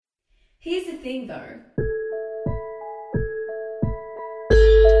Here's the thing though.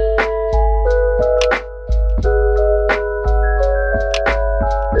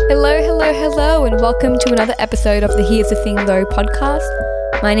 Hello, and welcome to another episode of the Here's the Thing Though podcast.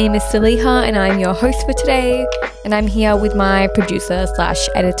 My name is Saliha and I'm your host for today, and I'm here with my producer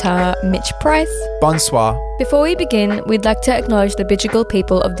 / editor, Mitch Price. Bonsoir. Before we begin, we'd like to acknowledge the Bidjigal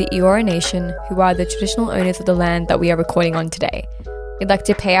people of the Eora Nation, who are the traditional owners of the land that we are recording on today. We'd like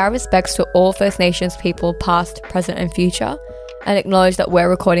to pay our respects to all First Nations people past, present and future, and acknowledge that we're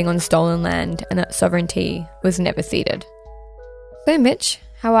recording on stolen land and that sovereignty was never ceded. So Mitch,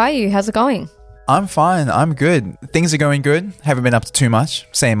 how are you? How's it going? I'm fine. I'm good. Things are going good. Haven't been up to too much.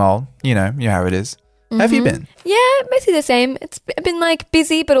 Same old. You know how it is. How have you been? Yeah, mostly the same. It's been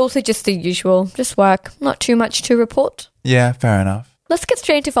busy, but also just the usual. Just work. Not too much to report. Yeah, fair enough. Let's get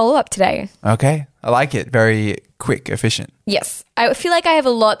straight into follow-up today. Okay. I like it. Very quick, efficient. Yes. I feel like I have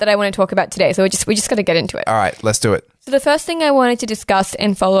a lot that I want to talk about today, so we just got to get into it. All right, let's do it. So the first thing I wanted to discuss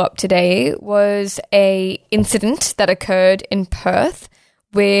in follow-up today was a incident that occurred in Perth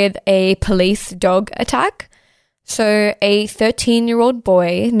with a police dog attack. So a 13-year-old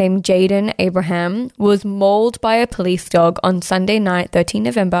boy named Jaden Abraham was mauled by a police dog on Sunday night, 13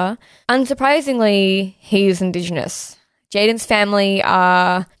 November. Unsurprisingly, he's Indigenous. Jaden's family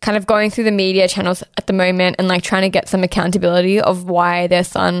are kind of going through the media channels at the moment and trying to get some accountability of why their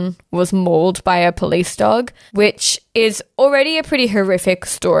son was mauled by a police dog, which is already a pretty horrific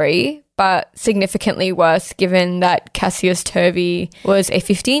story, but significantly worse given that Cassius Turvey was a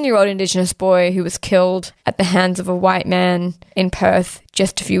 15-year-old Indigenous boy who was killed at the hands of a white man in Perth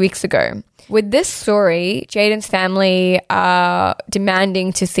just a few weeks ago. With this story, Jaden's family are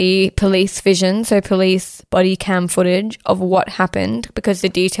demanding to see police vision, so police body cam footage of what happened because the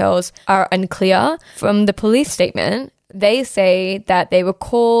details are unclear. From the police statement, they say that they were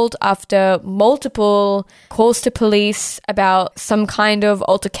called after multiple calls to police about some kind of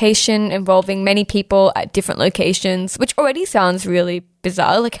altercation involving many people at different locations, which already sounds really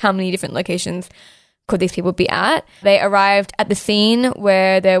bizarre. How many different locations could these people be at? They arrived at the scene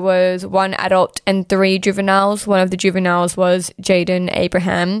where there was one adult and 3 juveniles. One of the juveniles was Jaden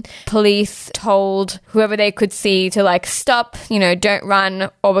Abraham. Police told whoever they could see to stop, don't run,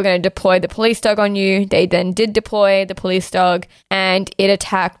 or we're going to deploy the police dog on you. They then did deploy the police dog and it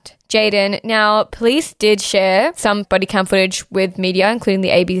attacked Jaden. Now, police did share some body cam footage with media, including the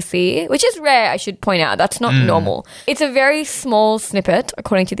ABC, which is rare, I should point out. That's not normal. It's a very small snippet,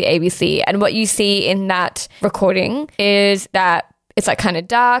 according to the ABC. And what you see in that recording is that it's kind of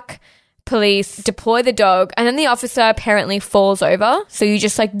dark. Police deploy the dog and then the officer apparently falls over. So you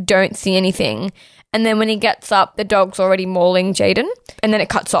just don't see anything. And then when he gets up, the dog's already mauling Jaden, and then it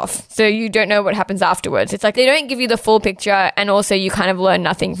cuts off. So you don't know what happens afterwards. It's they don't give you the full picture, and also you kind of learn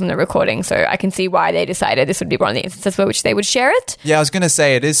nothing from the recording. So I can see why they decided this would be one of the instances for which they would share it. Yeah, I was going to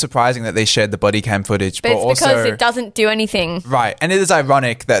say, it is surprising that they shared the body cam footage. But it's because it doesn't do anything. Right. And it is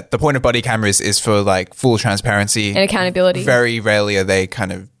ironic that the point of body cameras is for full transparency. And accountability. Very rarely are they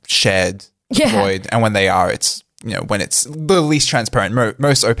kind of shared, deployed. And when they are, it's, when it's the least transparent,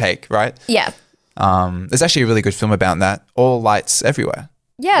 most opaque, right? Yeah. There's actually a really good film about that, All Lights Everywhere.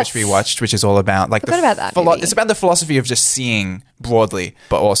 Yes. Which we watched, which is all about Forgot about that movie. It's about the philosophy of just seeing broadly,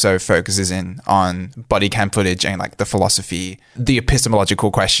 but also focuses in on body cam footage and the philosophy, the epistemological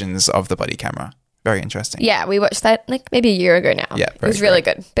questions of the body camera. Very interesting. Yeah, we watched that maybe a year ago now. Yeah, it was really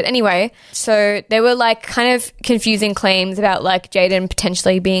good. But anyway, so there were kind of confusing claims about Jaden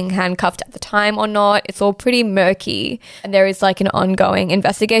potentially being handcuffed at the time or not. It's all pretty murky. And there is an ongoing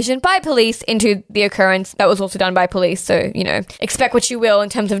investigation by police into the occurrence that was also done by police. So, expect what you will in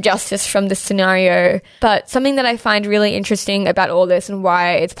terms of justice from this scenario. But something that I find really interesting about all this and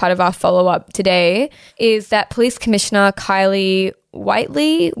why it's part of our follow-up today is that Police Commissioner Kylie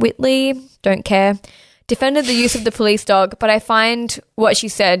Whitley, don't care, defended the use of the police dog, but I find what she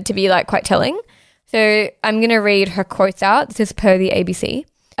said to be quite telling. So I'm going to read her quotes out. This is per the ABC.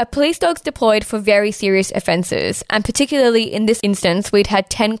 A police dog's deployed for very serious offences, and particularly in this instance, we'd had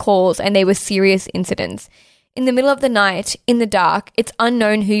 10 calls and they were serious incidents. In the middle of the night, in the dark, it's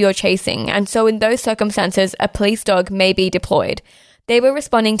unknown who you're chasing, and so in those circumstances, a police dog may be deployed. They were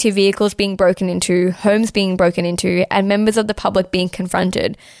responding to vehicles being broken into, homes being broken into, and members of the public being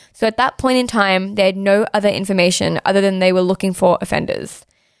confronted. So at that point in time, they had no other information other than they were looking for offenders.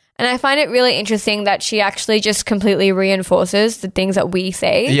 And I find it really interesting that she actually just completely reinforces the things that we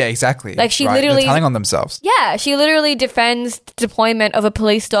say. Yeah, exactly. She literally... They're telling on themselves. Yeah, she literally defends the deployment of a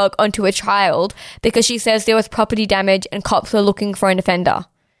police dog onto a child because she says there was property damage and cops were looking for an offender.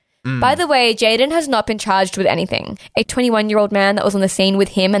 By the way, Jaden has not been charged with anything. A 21-year-old man that was on the scene with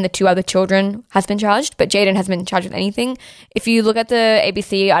him and the 2 other children has been charged, but Jaden hasn't been charged with anything. If you look at the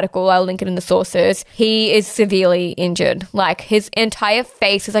ABC article, I'll link it in the sources, he is severely injured. Like, his entire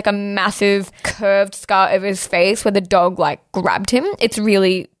face is like a massive curved scar over his face where the dog like grabbed him. It's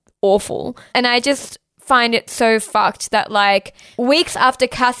really awful. And I just find it so fucked that like weeks after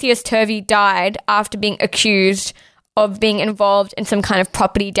Cassius Turvey died after being accused of being involved in some kind of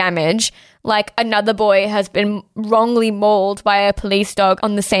property damage, like another boy has been wrongly mauled by a police dog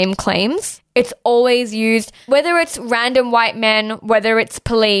on the same claims. It's always used, whether it's random white men, whether it's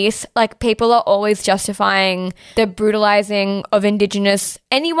police, like people are always justifying the brutalizing of Indigenous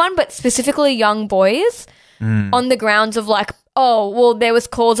anyone, but specifically young boys on the grounds of like, oh, well, there was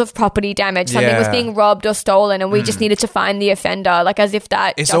cause of property damage. Something was being robbed or stolen and we just needed to find the offender. Like as if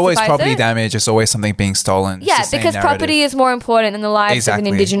that It's always property damage. It's always something being stolen. Yeah, because property is more important than the lives of an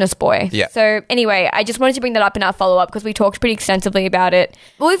Indigenous boy. Yeah. So anyway, I just wanted to bring that up in our follow-up because we talked pretty extensively about it.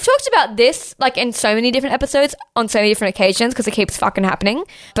 Well, we've talked about this like in so many different episodes on so many different occasions because it keeps fucking happening.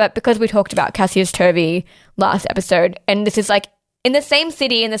 But because we talked about Cassius Turvey last episode and this is like in the same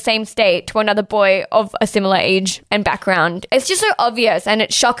city, in the same state, to another boy of a similar age and background. It's just so obvious, and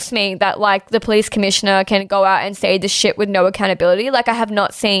it shocks me that, like, the police commissioner can go out and say this shit with no accountability. Like, I have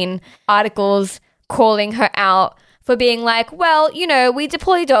not seen articles calling her out for being like, well, you know, we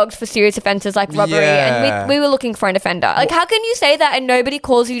deploy dogs for serious offences like robbery, and we were looking for an offender. Like, how can you say that and nobody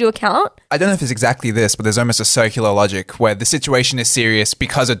calls you to account? I don't know if it's exactly this, but there's almost a circular logic where the situation is serious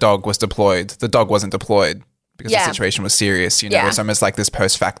because a dog was deployed. The dog wasn't deployed because the situation was serious. You know, it's almost like this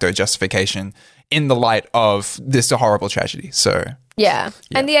post facto justification in the light of this horrible tragedy. So yeah.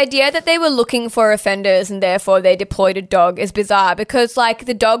 And the idea that they were looking for offenders and therefore they deployed a dog is bizarre because, like,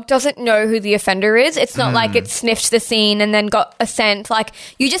 the dog doesn't know who the offender is. It's not like it sniffed the scene and then got a scent. Like,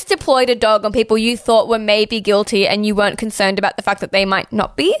 you just deployed a dog on people you thought were maybe guilty and you weren't concerned about the fact that they might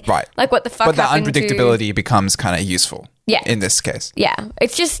not be. Right. Like, what the fuck happened? But the unpredictability becomes kind of useful. Yeah. In this case. Yeah.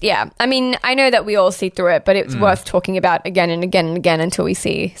 It's just, I mean, I know that we all see through it, but it's worth talking about again and again and again until we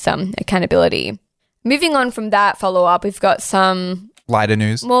see some accountability. Moving on from that follow-up, we've got some lighter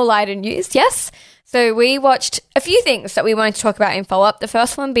news. More lighter news, yes. So we watched a few things that we wanted to talk about in follow-up. The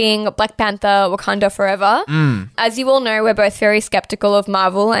first one being Black Panther Wakanda Forever. As you all know, we're both very skeptical of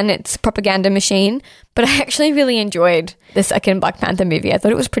Marvel and its propaganda machine, but I actually really enjoyed the second Black Panther movie. I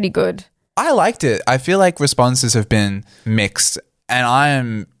thought it was pretty good. I liked it. I feel like responses have been mixed, and I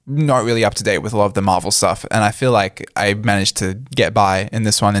am not really up to date with a lot of the Marvel stuff, and I feel like I managed to get by in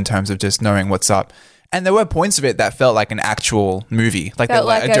this one in terms of just knowing what's up. And there were points of it that felt like an actual movie, like a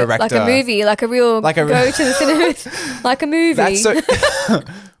director, like a movie, like a real go to the cinemas, like a movie. That's so.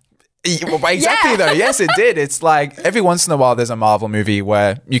 Exactly though. Yes, it did. It's like every once in a while there's a Marvel movie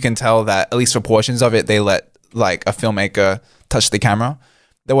where you can tell that at least for portions of it they let like a filmmaker touch the camera.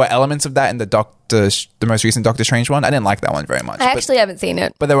 There were elements of that in the most recent Doctor Strange one. I didn't like that one very much. I actually haven't seen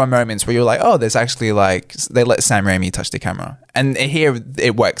it. But there were moments where you're like, oh, there's actually like, they let Sam Raimi touch the camera. And here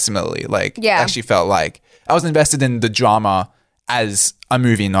it works similarly. Like, I actually felt like I was invested in the drama as a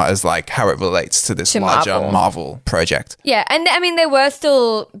movie, not as like how it relates to this larger Marvel project. Yeah, and I mean, there were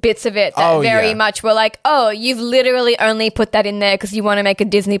still bits of it that very much were like, oh, you've literally only put that in there because you want to make a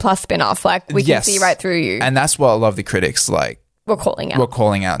Disney Plus spinoff. Like, we can see right through you. And that's what a lot of the critics like. We're calling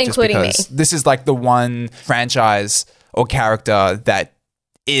out. Including just because this is like the one franchise or character that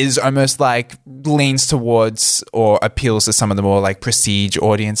is almost like leans towards or appeals to some of the more like prestige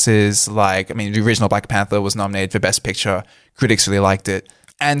audiences. Like, I mean, the original Black Panther was nominated for Best Picture. Critics really liked it.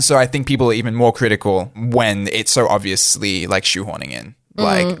 And so I think people are even more critical when it's so obviously like shoehorning in.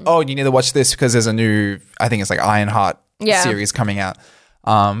 Like, oh, you need to watch this because there's a new, I think it's like Ironheart series coming out.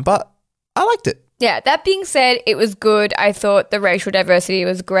 But I liked it. Yeah, that being said, it was good. I thought the racial diversity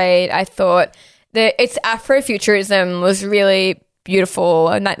was great. I thought its Afrofuturism was really beautiful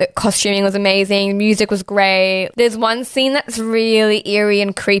and that the costuming was amazing. Music was great. There's one scene that's really eerie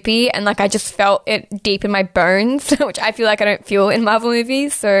and creepy and like I just felt it deep in my bones, which I feel like I don't feel in Marvel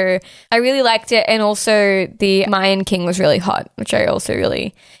movies. So I really liked it. And also the Mayan King was really hot, which I also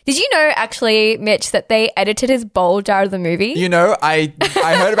really... Did you know actually, Mitch, that they edited his bulge out of the movie? You know, I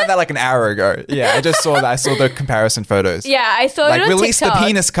heard about that like an hour ago. Yeah, I just saw that. I saw the comparison photos. Yeah, I saw it on release TikTok. The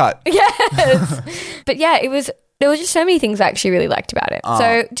penis cut. Yes. But yeah, there was just so many things I actually really liked about it.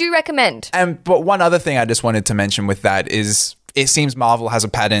 So do recommend. But one other thing I just wanted to mention with that is it seems Marvel has a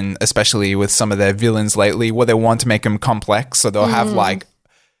pattern, especially with some of their villains lately, where they want to make them complex. So they'll have like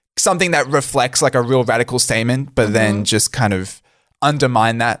something that reflects like a real radical statement, but then just kind of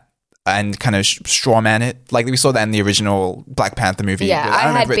undermine that and kind of strawman it. Like we saw that in the original Black Panther movie. Yeah, I don't I had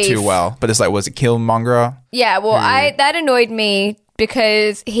remember it too beef. well, but it's like, was it Killmonger? Yeah, well, that annoyed me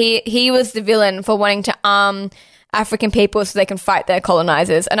because he was the villain for wanting to arm African people so they can fight their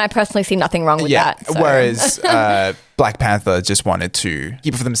colonizers, and I personally see nothing wrong with that. So. Whereas Black Panther just wanted to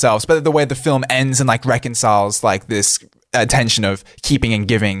keep it for themselves. But the way the film ends and like reconciles like this tension of keeping and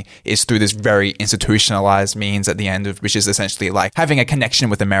giving is through this very institutionalized means at the end of, which is essentially like having a connection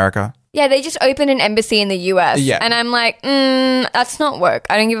with America. Yeah, they just opened an embassy in the US. Yeah. And I'm like, that's not work.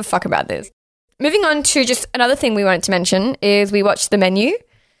 I don't give a fuck about this. Moving on to just another thing we wanted to mention is we watched The Menu,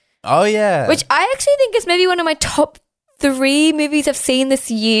 Oh yeah. which I actually think is maybe one of my top 3 movies I've seen this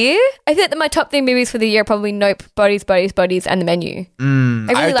year. I think that my top 3 movies for the year are probably Nope, Bodies, Bodies, and The Menu. I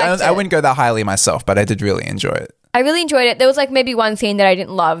really liked it. I wouldn't go that highly myself, but I did really enjoy it. I really enjoyed it. There was like maybe one scene that I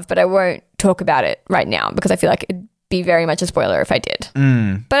didn't love, but I won't talk about it right now because I feel like it'd be very much a spoiler if I did.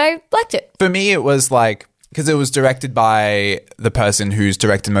 But I liked it. For me, it was like, because it was directed by the person who's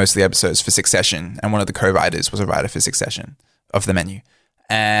directed most of the episodes for Succession, and one of the co-writers was a writer for Succession of The Menu.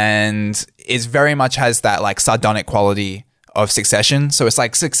 And it very much has that like sardonic quality of Succession. So it's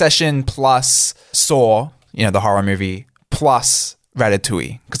like Succession plus Saw, you know, the horror movie, plus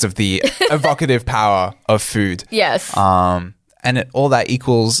Ratatouille because of the evocative power of food. Yes. And all that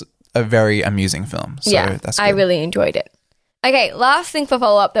equals a very amusing film. So yeah, that's good. I really enjoyed it. Okay, last thing for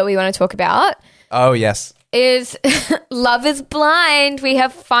follow-up that we want to talk about Oh, yes. is Love is Blind. We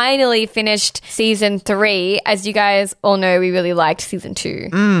have finally finished season 3. As you guys all know, we really liked season 2.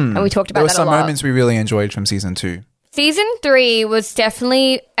 And we talked about There were that some a lot. moments we really enjoyed from season 2. Season 3 was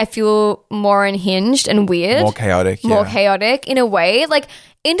definitely, I feel, more unhinged and weird. More chaotic, More yeah. chaotic in a way. Like,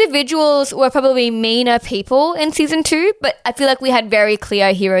 individuals were probably meaner people in season 2, but I feel like we had very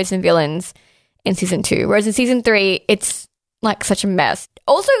clear heroes and villains in season 2. Whereas in season 3, it's like such a mess.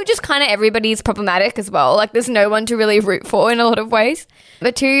 Also, just kind of everybody's problematic as well. Like, there's no one to really root for in a lot of ways.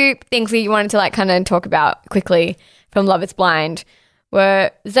 The 2 things we wanted to like kind of talk about quickly from Love is Blind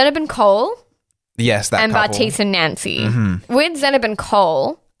were Zenab and Cole Yes, that and couple. Bartiz and Nancy. With Zenab and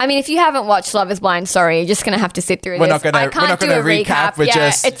Cole, I mean, if you haven't watched Love is Blind, sorry, you're just going to have to sit through We're this. not gonna- I we're can't not do gonna a recap. We're yeah,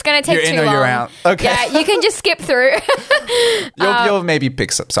 just- it's going to take you're too in or long. you're out. Okay. Yeah, you can just skip through. You'll maybe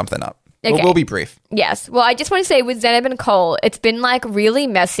pick something up. Okay. We'll be brief. Yes. Well, I just want to say with Zenab and Cole, it's been like really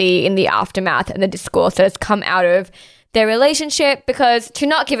messy in the aftermath and the discourse that has come out of their relationship because, to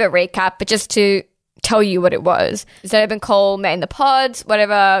not give a recap, but just to tell you what it was. Zenab and Cole met in the pods,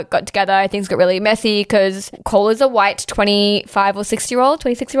 whatever, got together. Things got really messy because Cole is a white 25 or 6-year-old,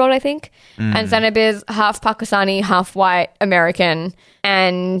 26-year-old, I think. And Zenab is half Pakistani, half white American.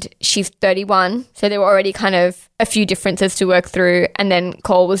 And she's 31. So there were already kind of a few differences to work through. And then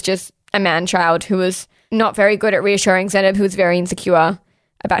Cole was just a man-child who was not very good at reassuring Zenab, who was very insecure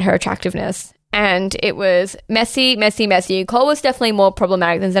about her attractiveness. And it was messy, messy, messy. Cole was definitely more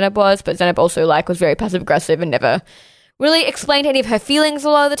problematic than Zenab was, but Zenab also like was very passive-aggressive and never really explained any of her feelings a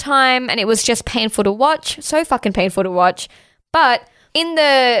lot of the time. And it was just painful to watch. So fucking painful to watch. But in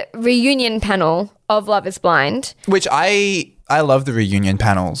the reunion panel of Love is Blind... Which I love the reunion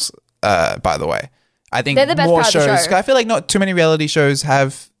panels, by the way. I think They're the best more part of the shows... show. I feel like not too many reality shows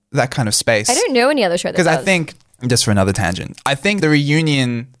have that kind of space. I don't know any other show that does. Because I think, just for another tangent, I think the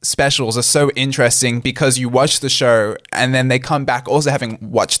reunion specials are so interesting because you watch the show and then they come back also having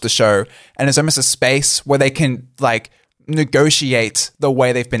watched the show, and it's almost a space where they can like negotiate the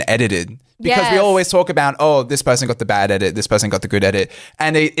way they've been edited. Because we Yes. always talk about, oh, this person got the bad edit, this person got the good edit.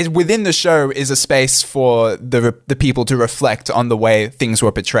 And within the show is a space for the people to reflect on the way things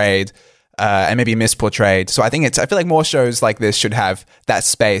were portrayed and maybe misportrayed. So I feel like more shows like this should have that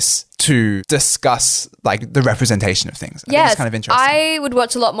space to discuss like the representation of things. I think it's kind of interesting. I would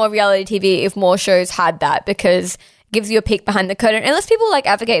watch a lot more reality TV if more shows had that because it gives you a peek behind the curtain. And lets people like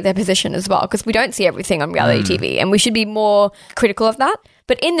advocate their position as well because we don't see everything on reality TV and we should be more critical of that.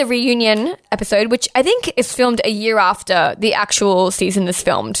 But in the reunion episode, which I think is filmed a year after the actual season is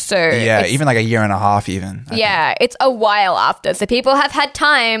filmed. So yeah, it's- even like a year and a half even. I yeah, it's a while after. So people have had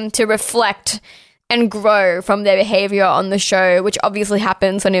time to reflect and grow from their behavior on the show, which obviously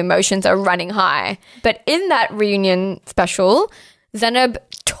happens when emotions are running high. But in that reunion special, Zenab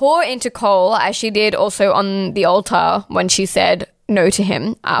tore into Cole, as she did also on the altar when she said no to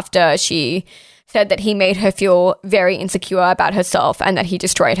him after she said that he made her feel very insecure about herself and that he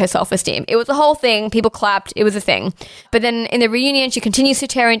destroyed her self-esteem. It was a whole thing. People clapped. It was a thing. But then in the reunion, she continues to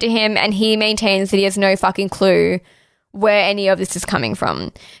tear into him and he maintains that he has no fucking clue where any of this is coming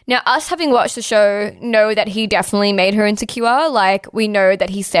from. Now, us having watched the show know that he definitely made her insecure. Like, we know that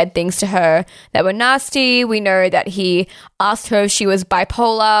he said things to her that were nasty. We know that he asked her if she was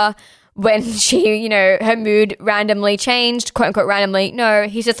bipolar when she, you know, her mood randomly changed, quote unquote randomly. No,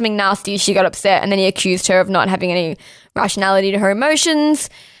 he said something nasty. She got upset, and then he accused her of not having any rationality to her emotions.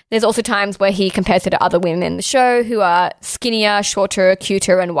 There's also times where he compares her to other women in the show who are skinnier, shorter,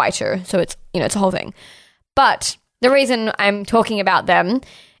 cuter, and whiter. So it's, you know, it's a whole thing. But the reason I'm talking about them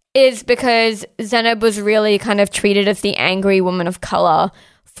is because Zanab was really kind of treated as the angry woman of color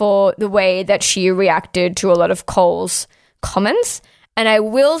for the way that she reacted to a lot of Cole's comments. And I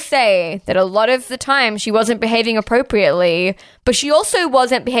will say that a lot of the time she wasn't behaving appropriately, but she also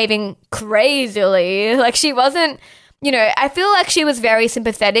wasn't behaving crazily. Like, she wasn't, you know, I feel like she was very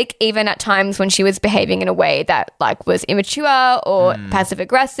sympathetic even at times when she was behaving in a way that, like, was immature or passive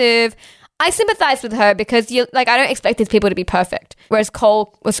aggressive. I sympathize with her because, I don't expect these people to be perfect. Whereas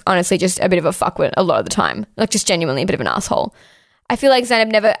Cole was honestly just a bit of a fuckwit a lot of the time. Like, just genuinely a bit of an asshole. I feel like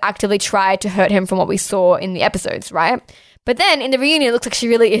Zanab never actively tried to hurt him from what we saw in the episodes, right? But then in the reunion, it looks like she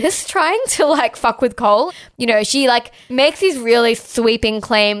really is trying to, like, fuck with Cole. You know, she, like, makes these really sweeping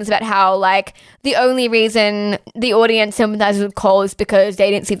claims about how, like, the only reason the audience sympathizes with Cole is because they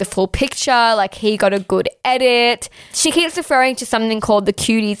didn't see the full picture, like, he got a good edit. She keeps referring to something called the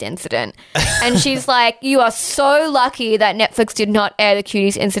Cuties incident. And she's like, you are so lucky that Netflix did not air the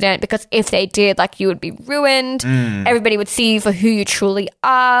Cuties incident, because if they did, like, you would be ruined. Everybody would see you for who you truly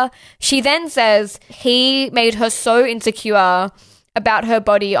are. She then says he made her so insecure about her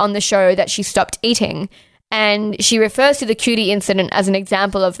body on the show that she stopped eating. And she refers to the cutie incident as an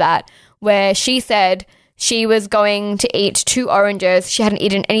example of that, where she said she was going to eat 2 oranges. She hadn't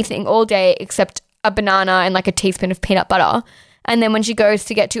eaten anything all day except a banana and, like, a teaspoon of peanut butter. And then when she goes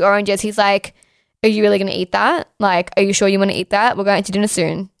to get 2 oranges, he's like, are you really going to eat that? Like, are you sure you want to eat that? We're going to dinner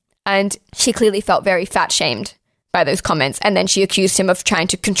soon. And she clearly felt very fat shamed by those comments. And then she accused him of trying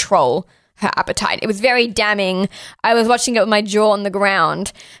to control her appetite. It was very damning. I was watching it with my jaw on the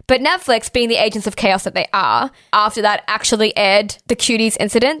ground. But Netflix, being the agents of chaos that they are, after that actually aired the Cuties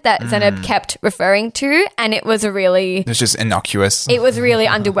incident that Zanab kept referring to, and it was just innocuous. It was really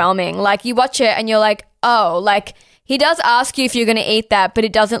underwhelming. Like, you watch it and you're like, oh, like, he does ask you if you're going to eat that, but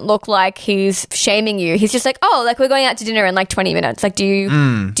it doesn't look like he's shaming you. He's just like, oh, like, we're going out to dinner in, like, 20 minutes. Like, do you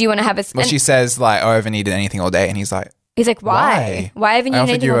want to have a... Well, she says, like, oh, I haven't eaten anything all day, and he's like, why? Why haven't you eaten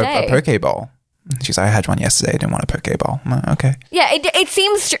anything all day? I offered you a poke bowl. She's like, I had one yesterday. I didn't want a poke bowl. I'm like, okay. Yeah, it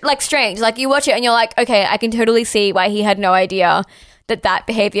seems like strange. Like, you watch it and you're like, okay, I can totally see why he had no idea that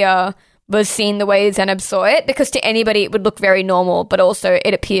behavior was seen the way Zanab saw it, because to anybody it would look very normal, but also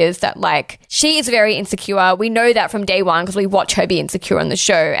it appears that, like, she is very insecure. We know that from day one because we watch her be insecure on the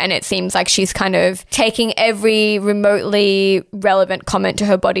show, and it seems like she's kind of taking every remotely relevant comment to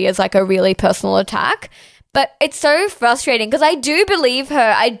her body as, like, a really personal attack. But it's so frustrating because I do believe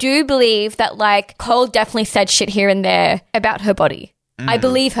her. I do believe that, like, Cole definitely said shit here and there about her body. I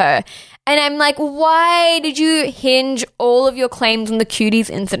believe her. And I'm like, why did you hinge all of your claims on the Cuties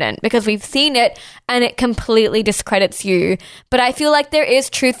incident? Because we've seen it and it completely discredits you. But I feel like there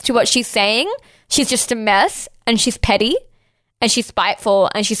is truth to what she's saying. She's just a mess, and she's petty, and she's spiteful,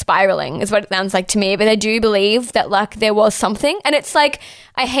 and she's spiraling is what it sounds like to me. But I do believe that, like, there was something. And it's like,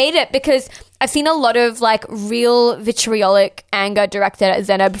 I hate it because I've seen a lot of, like, real vitriolic anger directed at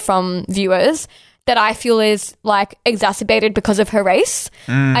Zanab from viewers that I feel is, like, exacerbated because of her race.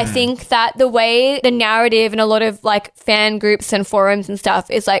 I think that the way the narrative in a lot of, like, fan groups and forums and stuff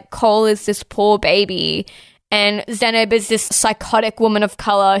is, like, Cole is this poor baby and Zanab is this psychotic woman of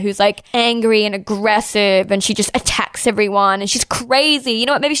color who's, like, angry and aggressive, and she just attacks everyone, and she's crazy. You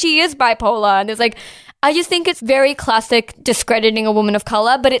know what? Maybe she is bipolar. And there's, like, I just think it's very classic discrediting a woman of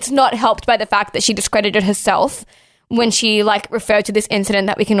color, but it's not helped by the fact that she discredited herself when she, like, referred to this incident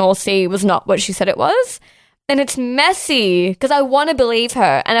that we can all see was not what she said it was. And it's messy because I want to believe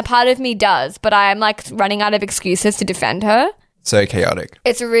her, and a part of me does, but I'm, like, running out of excuses to defend her. So chaotic.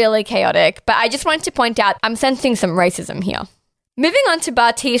 It's really chaotic. But I just wanted to point out, I'm sensing some racism here. Moving on to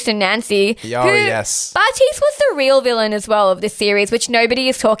Bartise and Nancy. Oh, yes. Bartise was the real villain as well of this series, which nobody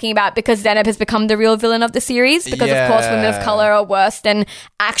is talking about because Zanab has become the real villain of the series. Because, of course, women of color are worse than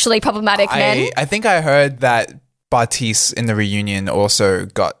actually problematic men. I think I heard that Bartise in the reunion also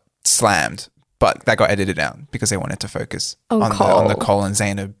got slammed, but that got edited out because they wanted to focus on the Cole and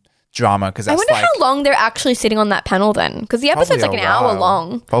Zanab drama. Because I wonder how long they're actually sitting on that panel then, because the episode's like an hour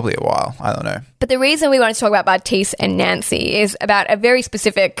long. Probably a while. I don't know. But the reason we wanted to talk about Bartise and Nancy is about a very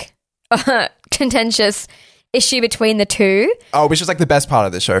specific, contentious issue between the two. Oh, which was, like, the best part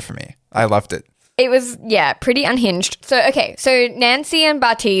of the show for me. I loved it. It was, pretty unhinged. So Nancy and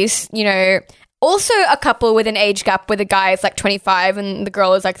Bartise, also a couple with an age gap where the guy is like 25 and the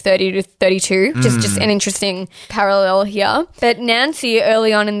girl is like 30 to 32. Just an interesting parallel here. But Nancy,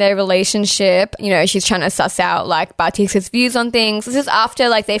 early on in their relationship, she's trying to suss out like Bartise's views on things. This is after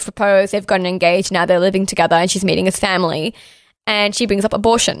like they've proposed, they've gotten engaged, now they're living together and she's meeting his family. And she brings up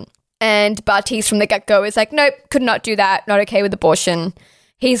abortion. And Bartise from the get-go is like, nope, could not do that, not okay with abortion.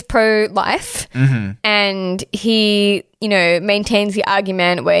 He's pro-life, and he, maintains the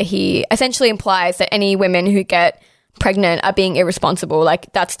argument where he essentially implies that any women who get pregnant are being irresponsible.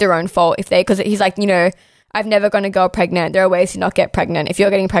 Like, that's their own fault because he's like, I've never gone a girl pregnant. There are ways to not get pregnant. If you're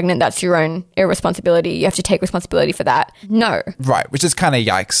getting pregnant, that's your own irresponsibility. You have to take responsibility for that. No. Right, which is kind of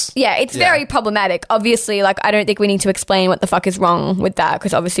yikes. Yeah, it's very problematic. Obviously, like, I don't think we need to explain what the fuck is wrong with that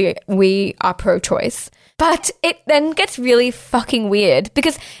because obviously we are pro-choice. But it then gets really fucking weird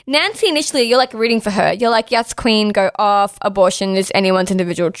because Nancy, initially, you're like rooting for her. You're like, yes, queen, go off. Abortion is anyone's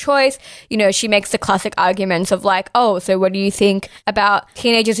individual choice. She makes the classic arguments of like, oh, so what do you think about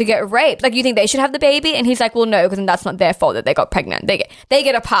teenagers who get raped? Like, you think they should have the baby? And he's like, well, no, because that's not their fault that they got pregnant. They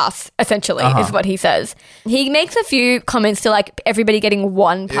get a pass, essentially, is what he says. He makes a few comments to like everybody getting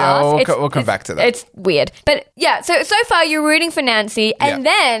one pass. Yeah, we'll come back to that. It's weird. But yeah, so far you're rooting for Nancy and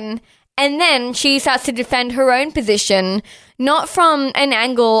then she starts to defend her own position, not from an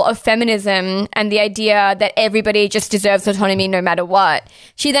angle of feminism and the idea that everybody just deserves autonomy no matter what.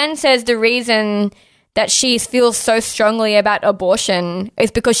 She then says the reason that she feels so strongly about abortion is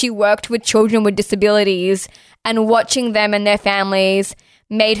because she worked with children with disabilities and watching them and their families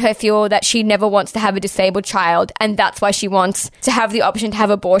made her feel that she never wants to have a disabled child, and that's why she wants to have the option to have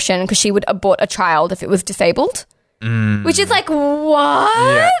abortion because she would abort a child if it was disabled. Which is like, what?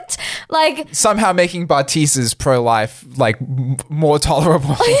 Yeah. Like, somehow making Bartise's pro-life like more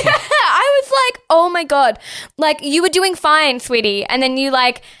tolerable. Yeah, I was like, oh my God. Like, you were doing fine, sweetie. And then you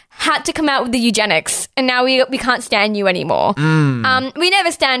like had to come out with the eugenics. And now we can't stand you anymore. We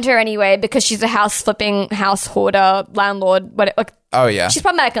never stand her anyway because she's a house flipping, house hoarder, landlord, whatever. Like, oh, yeah. She's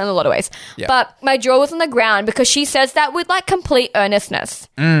problematic in a lot of ways. Yeah. But my jaw was on the ground because she says that with like complete earnestness.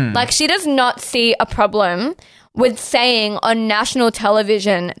 Like, she does not see a problem with saying on national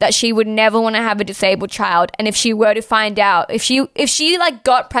television that she would never want to have a disabled child, and if she were to find out, if she like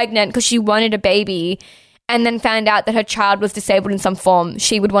got pregnant because she wanted a baby and then found out that her child was disabled in some form,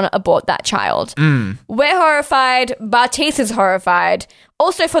 she would want to abort that child. We're horrified. Bartise is horrified.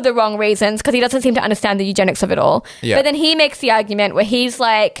 Also for the wrong reasons because he doesn't seem to understand the eugenics of it all. Yeah. But then he makes the argument where he's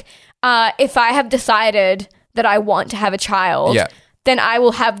like, if I have decided that I want to have a child, then I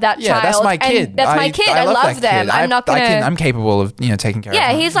will have that child. Yeah, that's my kid. That's my kid. I love them. Kid. I'm not going to... I'm capable of, taking care of them.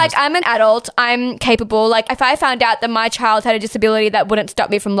 Yeah, he's like, I'm an adult. I'm capable. Like, if I found out that my child had a disability, that wouldn't stop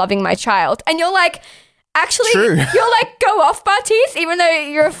me from loving my child. And you're like, actually, True. You're like, go off, Bartise, even though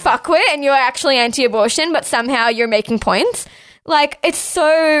you're a fuckwit and you're actually anti-abortion, but somehow you're making points. Like, it's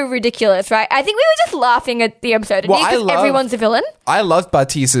so ridiculous, right? I think we were just laughing at the absurdity because everyone's a villain. I love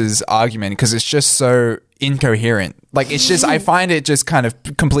Bartise's argument because it's just so incoherent. Like, it's just, I find it just kind of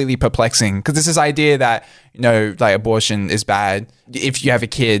completely perplexing because it's this idea that, like abortion is bad. If you have a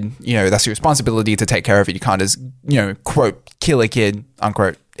kid, that's your responsibility to take care of it. You can't just, quote, kill a kid,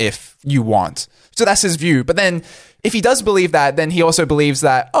 unquote, if you want. So that's his view. But then if he does believe that, then he also believes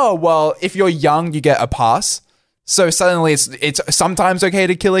that, oh, well, if you're young, you get a pass. So suddenly it's sometimes okay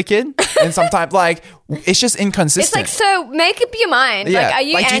to kill a kid and sometimes like it's just inconsistent. It's like, so make up your mind. Yeah. Like, are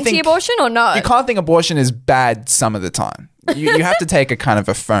you Like, anti-abortion or not? You can't think abortion is bad some of the time. You have to take a kind of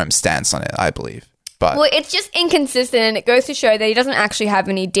a firm stance on it, I believe. But well, it's just inconsistent, and it goes to show that he doesn't actually have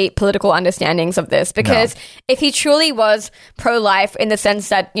any deep political understandings of this, because if he truly was pro-life in the sense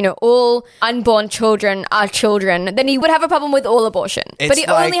that, all unborn children are children, then he would have a problem with all abortion. But he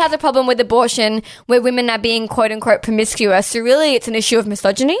only has a problem with abortion where women are being quote-unquote promiscuous, so really it's an issue of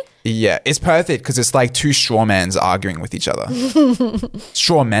misogyny. Yeah, it's perfect because it's like two straw men arguing with each other.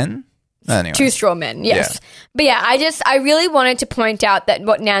 Straw men? Anyway. Two straw men, yes. Yeah. But yeah, I really wanted to point out that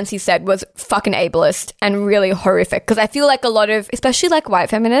what Nancy said was fucking ableist and really horrific, because I feel like a lot of, especially like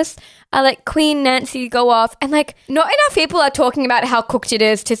white feminists, are like, Queen Nancy, go off. And like, not enough people are talking about how cooked it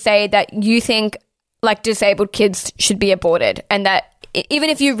is to say that you think like disabled kids should be aborted, and that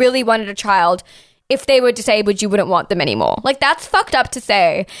even if you really wanted a child, if they were disabled, you wouldn't want them anymore. Like, that's fucked up to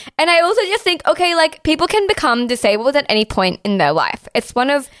say. And I also just think, okay, like, people can become disabled at any point in their life. It's one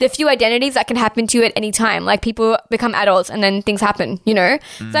of the few identities that can happen to you at any time. Like, people become adults and then things happen, you know?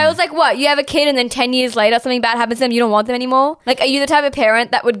 So I was like, what? You have a kid and then 10 years later something bad happens to them, you don't want them anymore? Like, are you the type of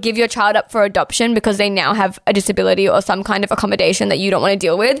parent that would give your child up for adoption because they now have a disability or some kind of accommodation that you don't want to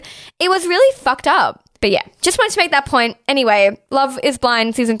deal with? It was really fucked up. But yeah, just wanted to make that point. Anyway, Love is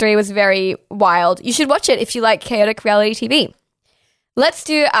Blind Season 3 was very wild. You should watch it if you like chaotic reality TV. Let's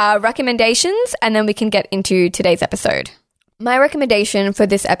do our recommendations and then we can get into today's episode. My recommendation for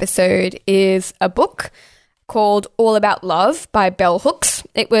this episode is a book called All About Love by Bell Hooks.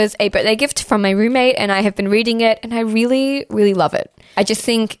 It was a birthday gift from my roommate and I have been reading it and I really, really love it. I just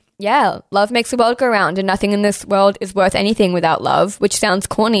think, yeah, love makes the world go round and nothing in this world is worth anything without love, which sounds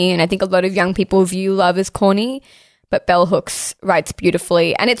corny, and I think a lot of young people view love as corny, but Bell Hooks writes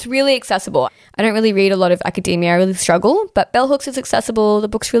beautifully and it's really accessible. I don't really read a lot of academia, I really struggle, but Bell Hooks is accessible, the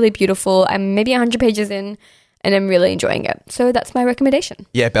book's really beautiful, I'm maybe 100 pages in and I'm really enjoying it. So that's my recommendation.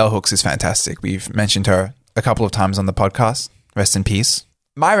 Yeah, Bell Hooks is fantastic. We've mentioned her a couple of times on the podcast. Rest in peace.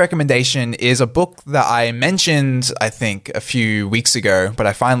 My recommendation is a book that I mentioned, I think, a few weeks ago, but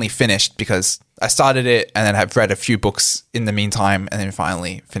I finally finished because I started it and then have read a few books in the meantime and then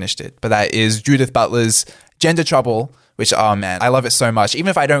finally finished it. But that is Judith Butler's Gender Trouble, which, oh man, I love it so much. Even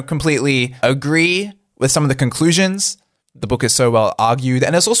if I don't completely agree with some of the conclusions, the book is so well argued.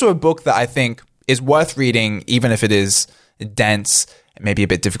 And it's also a book that I think is worth reading, even if it is dense and maybe a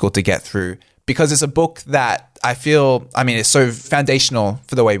bit difficult to get through. Because it's a book that I feel, I mean, it's so foundational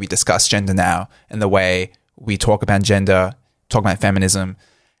for the way we discuss gender now and the way we talk about gender, talk about feminism.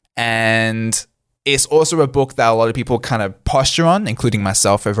 And it's also a book that a lot of people kind of posture on, including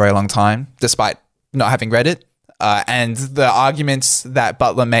myself for a very long time, despite not having read it. And the arguments that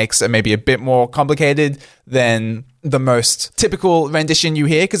Butler makes are maybe a bit more complicated than the most typical rendition you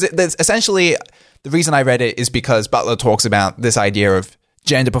hear. Because there's essentially, the reason I read it is because Butler talks about this idea of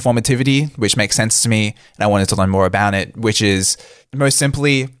gender performativity, which makes sense to me, and I wanted to learn more about it, which is, most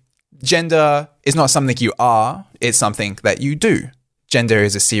simply, gender is not something you are, it's something that you do. Gender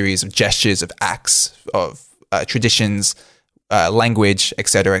is a series of gestures, of acts, of traditions, language,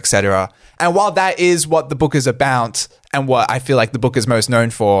 etc., etc. And while that is what the book is about, and what I feel like the book is most known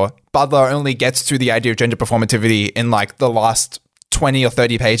for, Butler only gets to the idea of gender performativity in like the last 20 or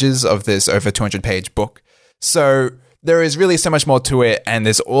 30 pages of this over 200-page book. So there is really so much more to it, and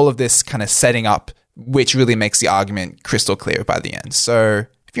there's all of this kind of setting up, which really makes the argument crystal clear by the end. So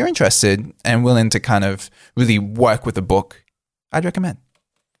if you're interested and willing to kind of really work with the book, I'd recommend.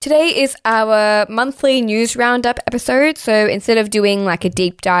 Today is our monthly news roundup episode. So instead of doing like a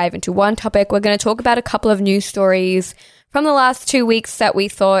deep dive into one topic, we're going to talk about a couple of news stories from the last 2 weeks that we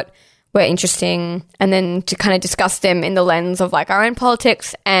thought were interesting, and then to kind of discuss them in the lens of like our own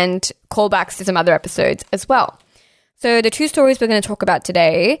politics and callbacks to some other episodes as well. So the two stories we're going to talk about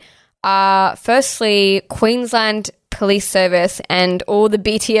today are, firstly, Queensland Police Service and all the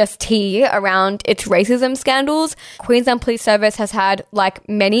BTST around its racism scandals. Queensland Police Service has had like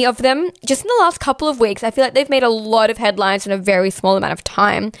many of them just in the last couple of weeks. I feel like they've made a lot of headlines in a very small amount of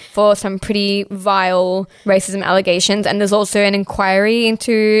time for some pretty vile racism allegations. And there's also an inquiry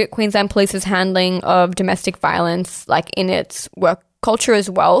into Queensland Police's handling of domestic violence, like in its work culture as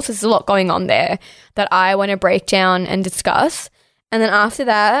well. So there's a lot going on there that I want to break down and discuss. And then after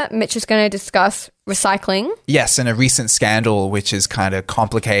that, Mitch is going to discuss recycling. Yes, and a recent scandal which has kind of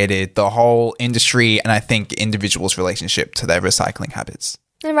complicated the whole industry and I think individuals' relationship to their recycling habits.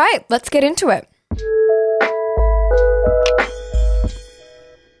 All right, let's get into it.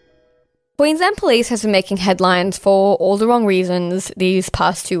 Queensland Police has been making headlines for all the wrong reasons these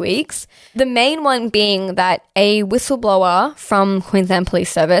past 2 weeks. The main one being that a whistleblower from Queensland Police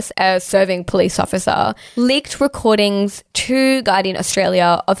Service, a serving police officer, leaked recordings to Guardian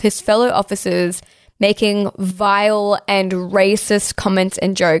Australia of his fellow officers making vile and racist comments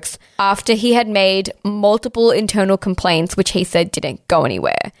and jokes after he had made multiple internal complaints which he said didn't go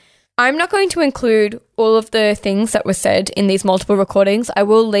anywhere. I'm not going to include all of the things that were said in these multiple recordings. I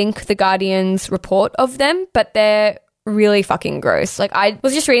will link the Guardian's report of them, but they're really fucking gross. Like, I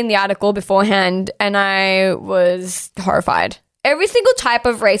was just reading the article beforehand and I was horrified. Every single type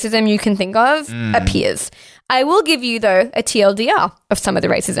of racism you can think of appears. I will give you, though, a TLDR of some of the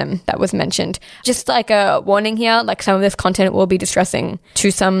racism that was mentioned. Just like a warning here, like some of this content will be distressing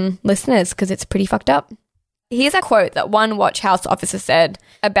to some listeners because it's pretty fucked up. Here's a quote that one Watch House officer said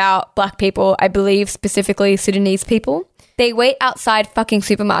about black people, I believe specifically Sudanese people. They wait outside fucking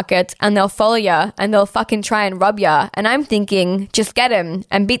supermarkets and they'll follow ya and they'll fucking try and rob ya. And I'm thinking, just get them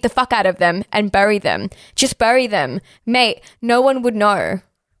and beat the fuck out of them and bury them. Just bury them. Mate, no one would know.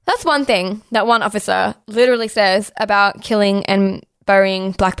 That's one thing that one officer literally says about killing and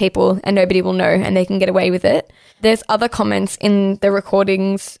burying black people, and nobody will know and they can get away with it. There's other comments in the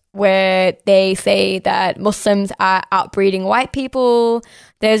recordings where they say that Muslims are outbreeding white people.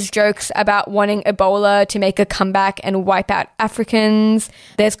 There's jokes about wanting Ebola to make a comeback and wipe out Africans.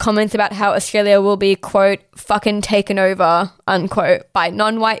 There's comments about how Australia will be, quote, fucking taken over, unquote, by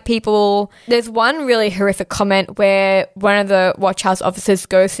non-white people. There's one really horrific comment where one of the watch house officers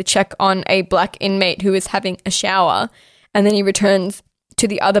goes to check on a black inmate who is having a shower, and then he returns to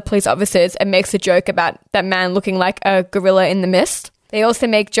the other police officers and makes a joke about that man looking like a gorilla in the mist. They also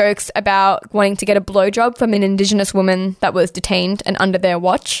make jokes about wanting to get a blowjob from an Indigenous woman that was detained and under their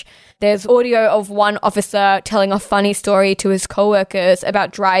watch. There's audio of one officer telling a funny story to his co-workers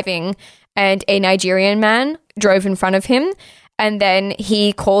about driving, and a Nigerian man drove in front of him, and then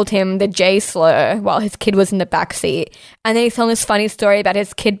he called him the J slur while his kid was in the back seat. And then he's telling this funny story about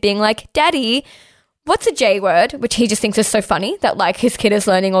his kid being like, "Daddy, what's a J word?" Which he just thinks is so funny that like his kid is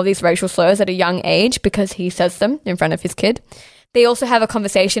learning all these racial slurs at a young age because he says them in front of his kid. They also have a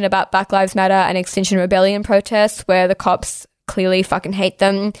conversation about Black Lives Matter and Extinction Rebellion protests where the cops clearly fucking hate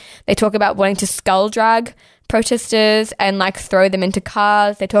them. They talk about wanting to skull drag protesters and like throw them into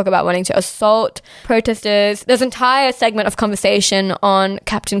cars. They talk about wanting to assault protesters. There's an entire segment of conversation on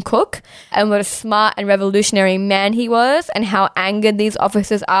Captain Cook and what a smart and revolutionary man he was and how angered these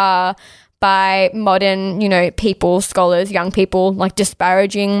officers are by modern, people, scholars, young people, like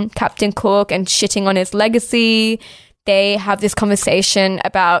disparaging Captain Cook and shitting on his legacy. They have this conversation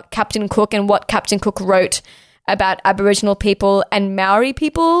about Captain Cook and what Captain Cook wrote about Aboriginal people and Maori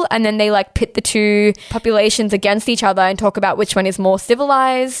people, and then they like pit the two populations against each other and talk about which one is more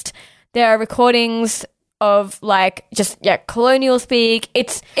civilized. There are recordings of colonial speak.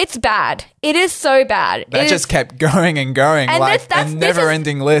 It's bad. It is so bad. That just kept going and going, and like a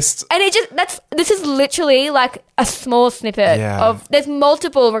never-ending list. And this is literally like a small snippet of. There's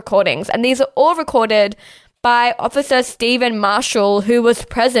multiple recordings, and these are all recorded by Officer Stephen Marshall, who was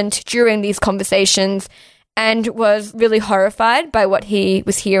present during these conversations and was really horrified by what he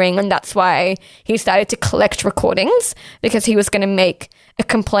was hearing, and that's why he started to collect recordings, because he was going to make a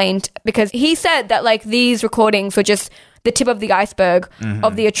complaint, because he said that like these recordings were just the tip of the iceberg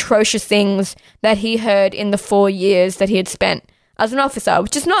of the atrocious things that he heard in the 4 years that he had spent as an officer,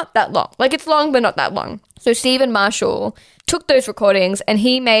 which is not that long. Like, it's long, but not that long. So Stephen Marshall took those recordings and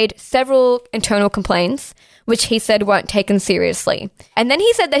he made several internal complaints, which he said weren't taken seriously. And then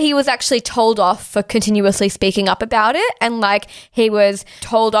he said that he was actually told off for continuously speaking up about it. And like, he was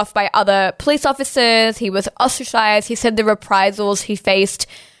told off by other police officers. He was ostracized. He said the reprisals he faced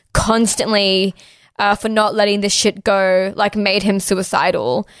constantly for not letting this shit go, like, made him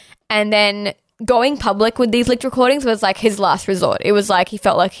suicidal. And then going public with these leaked recordings was like his last resort. It was like he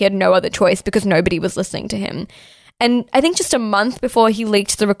felt like he had no other choice because nobody was listening to him. And I think just a month before he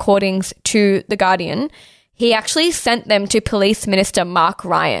leaked the recordings to The Guardian, he actually sent them to Police Minister Mark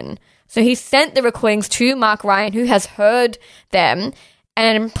Ryan. So he sent the recordings to Mark Ryan, who has heard them,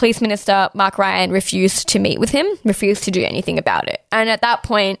 and Police Minister Mark Ryan refused to meet with him, refused to do anything about it. And at that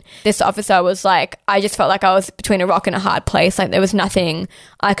point, this officer was like, I just felt like I was between a rock and a hard place. Like, there was nothing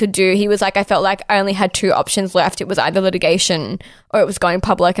I could do. He was like, I felt like I only had two options left. It was either litigation or it was going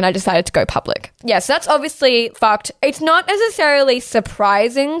public, and I decided to go public. Yeah, so that's obviously fucked. It's not necessarily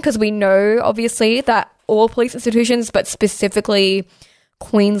surprising because we know, obviously, that all police institutions, but specifically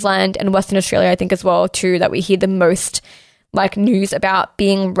Queensland and Western Australia, I think as well, too, that we hear the most like news about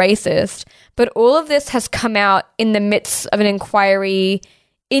being racist. But all of this has come out in the midst of an inquiry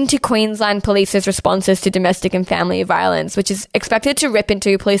into Queensland Police's responses to domestic and family violence, which is expected to rip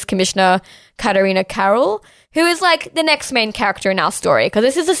into Police Commissioner Katarina Carroll, who is like the next main character in our story, because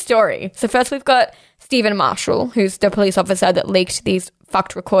this is a story. So first we've got Stephen Marshall, who's the police officer that leaked these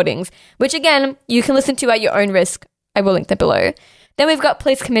fucked recordings, which again, you can listen to at your own risk. I will link them below. Then we've got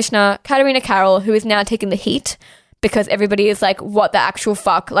Police Commissioner Katarina Carroll, who is now taking the heat because everybody is like, what the actual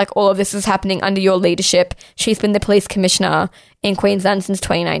fuck? Like, all of this is happening under your leadership. She's been the police commissioner in Queensland since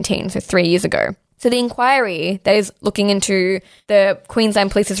 2019, so 3 years ago. So the inquiry that is looking into the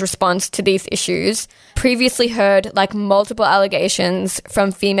Queensland Police's response to these issues previously heard like multiple allegations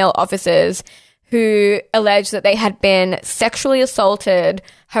from female officers who alleged that they had been sexually assaulted,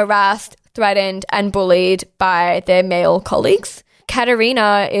 harassed, threatened, and bullied by their male colleagues.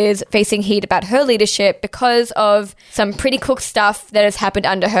 Katerina is facing heat about her leadership because of some pretty cook stuff that has happened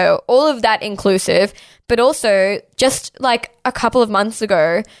under her, all of that inclusive. But also, just like a couple of months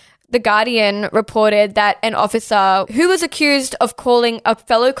ago, The Guardian reported that an officer who was accused of calling a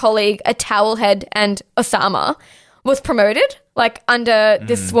fellow colleague a towelhead and Osama was promoted, like under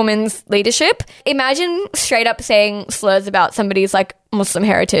this woman's leadership. Imagine straight up saying slurs about somebody's like Muslim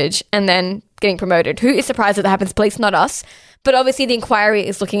heritage and then getting promoted. Who is surprised that happens? Police, not us. But obviously the inquiry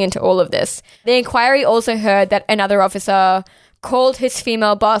is looking into all of this. The inquiry also heard that another officer called his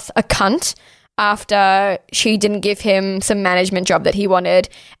female boss a cunt after she didn't give him some management job that he wanted.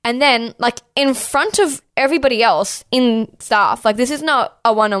 And then, like, in front of everybody else in staff, like, this is not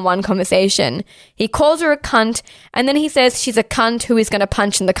a one-on-one conversation. He calls her a cunt, and then he says she's a cunt who is going to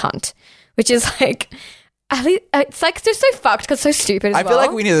punch in the cunt, which is like... It's like they're so fucked because so stupid as I feel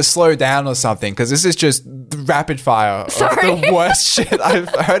like we need to slow down or something because this is just rapid fire of the worst shit I've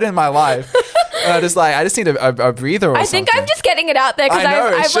heard in my life. And I just need a breather or something. I think I'm just getting it out there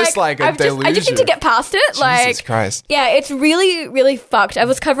because it's just like a delusion. I just need to get past it. Jesus Christ. Yeah, it's really, really fucked. I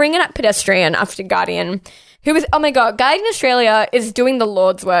was covering it at Pedestrian after Guardian, who was, oh my God, Guardian Australia is doing the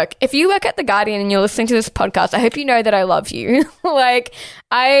Lord's work. If you work at The Guardian and you're listening to this podcast, I hope you know that I love you. Like,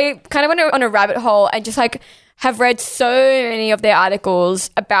 I kind of went on a rabbit hole and just like have read so many of their articles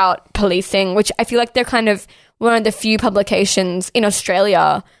about policing, which I feel like they're kind of one of the few publications in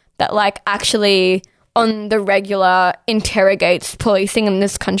Australia that like actually on the regular interrogates policing in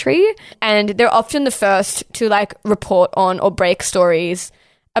this country. And they're often the first to like report on or break stories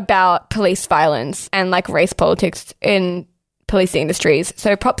about police violence and like race politics in policing industries.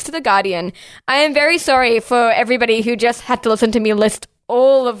 So props to The Guardian. I am very sorry for everybody who just had to listen to me list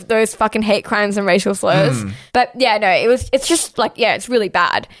all of those fucking hate crimes and racial slurs. But yeah, no, it's just like, yeah, it's really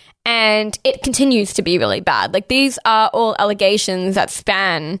bad. And it continues to be really bad. Like, these are all allegations that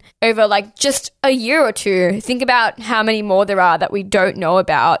span over like just a year or two. Think about how many more there are that we don't know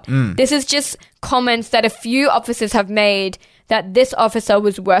about. This is just comments that a few officers have made that this officer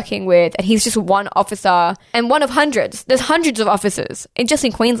was working with, and he's just one officer and one of hundreds. There's hundreds of officers just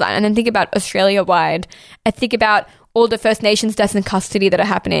in Queensland. And then think about Australia-wide. I think about all the First Nations deaths in custody that are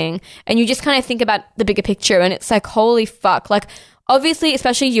happening. And you just kind of think about the bigger picture, and it's like, holy fuck. Like, obviously,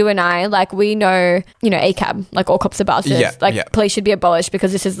 especially you and I, like, we know, ACAB, like, all cops are bastards. Police should be abolished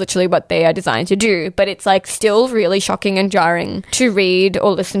because this is literally what they are designed to do. But it's, like, still really shocking and jarring to read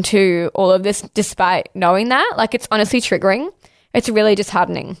or listen to all of this despite knowing that. Like, it's honestly triggering. It's really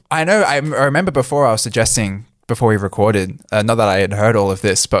disheartening. I know. I remember before I was suggesting, before we recorded, not that I had heard all of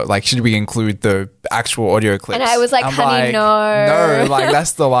this, but like, should we include the actual audio clips? And I was like, honey, no. No, like,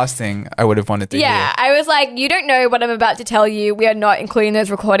 that's the last thing I would have wanted to hear. Yeah, I was like, you don't know what I'm about to tell you. We are not including those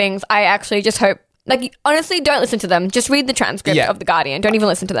recordings. I actually just hope, like, honestly, don't listen to them. Just read the transcript of The Guardian. Don't even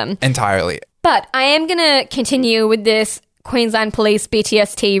listen to them. Entirely. But I am going to continue with this Queensland Police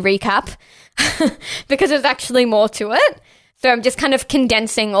BTST recap because there's actually more to it. So I'm just kind of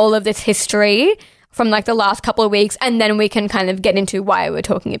condensing all of this history from like the last couple of weeks, and then we can kind of get into why we're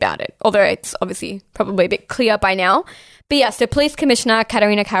talking about it. Although it's obviously probably a bit clear by now. But yeah, so Police Commissioner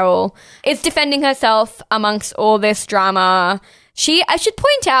Katerina Carroll is defending herself amongst all this drama. She, I should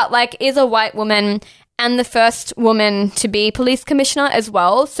point out, like, is a white woman and the first woman to be police commissioner as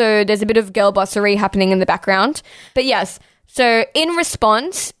well. So there's a bit of girl bossery happening in the background. But yes, so in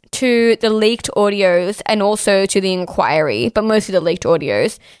response to the leaked audios and also to the inquiry, but mostly the leaked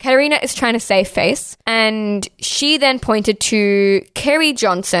audios, Katerina is trying to save face, and she then pointed to Kerry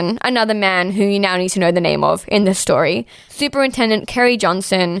Johnson, another man who you now need to know the name of in this story, Superintendent Kerry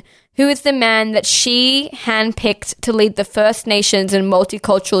Johnson, who is the man that she handpicked to lead the First Nations and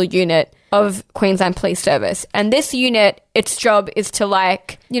Multicultural Unit of Queensland Police Service. And this unit, its job is to,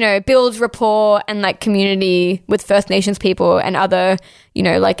 like, build rapport and, like, community with First Nations people and other,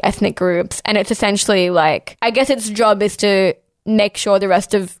 like, ethnic groups. And it's essentially, like, I guess its job is to make sure the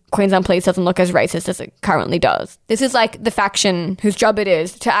rest of Queensland Police doesn't look as racist as it currently does. This is, like, the faction whose job it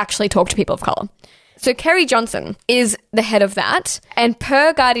is to actually talk to people of colour. So Kerry Johnson is the head of that. And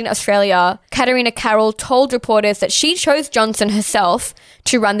per Guardian Australia, Katerina Carroll told reporters that she chose Johnson herself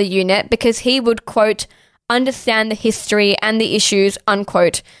to run the unit because he would, quote, understand the history and the issues,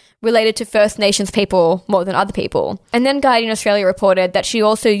 unquote, related to First Nations people more than other people. And then Guardian Australia reported that she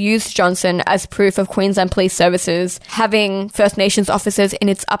also used Johnson as proof of Queensland Police Services having First Nations officers in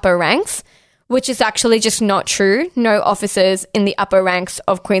its upper ranks, which is actually just not true. No officers in the upper ranks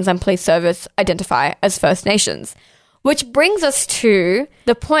of Queensland Police Service identify as First Nations. Which brings us to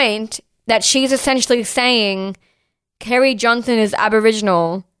the point that she's essentially saying Kerry Johnson is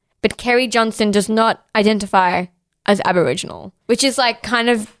Aboriginal, but Kerry Johnson does not identify as Aboriginal, which is like kind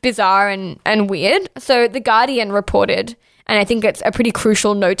of bizarre and weird. So The Guardian reported, and I think it's a pretty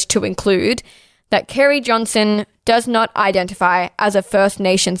crucial note to include, that Kerry Johnson does not identify as a First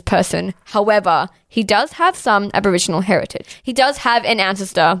Nations person. However, he does have some Aboriginal heritage. He does have an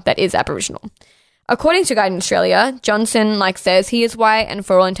ancestor that is Aboriginal. According to Guardian Australia, Johnson says he is white, and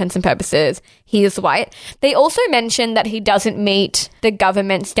for all intents and purposes, he is white. They also mention that he doesn't meet the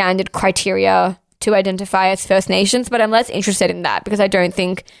government standard criteria to identify as First Nations, but I'm less interested in that because I don't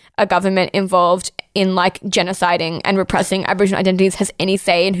think a government involved in genociding and repressing Aboriginal identities has any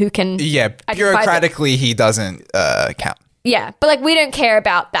say in who can. Yeah, bureaucratically, he doesn't count. Yeah, but we don't care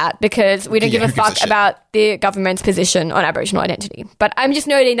about that because we don't give a fuck about the government's position on Aboriginal identity. But I'm just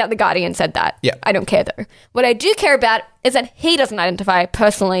noting that The Guardian said that. Yeah. I don't care though. What I do care about is that he doesn't identify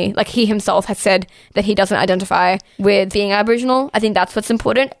personally, he himself has said that he doesn't identify with being Aboriginal. I think that's what's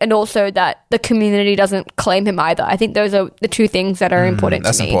important. And also that the community doesn't claim him either. I think those are the two things that are important to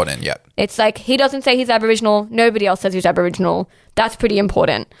me. That's important, yeah. It's he doesn't say he's Aboriginal. Nobody else says he's Aboriginal. That's pretty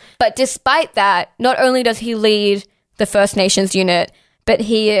important. But despite that, not only does he lead the First Nations unit, but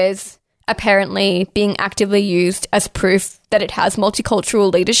he is apparently being actively used as proof that it has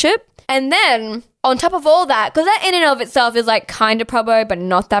multicultural leadership. And then, on top of all that, because that in and of itself is kind of probo, but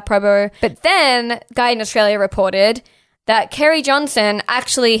not that probo. But then, Guardian Australia reported that Kerry Johnson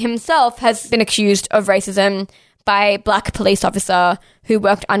actually himself has been accused of racism by a black police officer who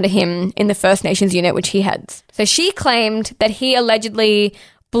worked under him in the First Nations unit, which he heads. So she claimed that he allegedly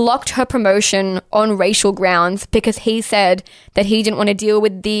blocked her promotion on racial grounds because he said that he didn't want to deal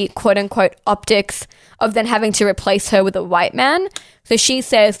with the quote-unquote optics of then having to replace her with a white man. So she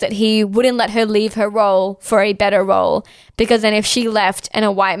says that he wouldn't let her leave her role for a better role because then if she left and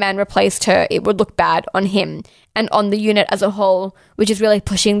a white man replaced her, it would look bad on him and on the unit as a whole, which is really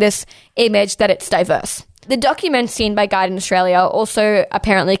pushing this image that it's diverse. The document seen by Guardian Australia also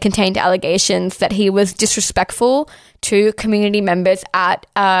apparently contained allegations that he was disrespectful to community members at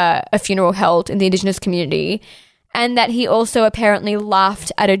a funeral held in the Indigenous community, and that he also apparently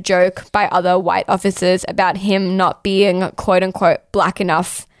laughed at a joke by other white officers about him not being quote-unquote black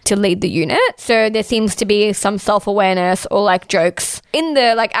enough to lead the unit. So there seems to be some self-awareness or jokes in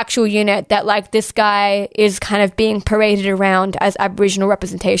the actual unit that this guy is kind of being paraded around as Aboriginal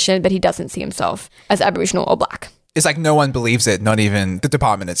representation, but he doesn't see himself as Aboriginal or black. It's no one believes it, not even the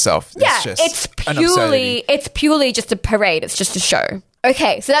department itself. It's purely just a parade. It's just a show.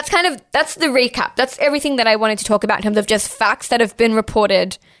 Okay, so that's the recap. That's everything that I wanted to talk about in terms of just facts that have been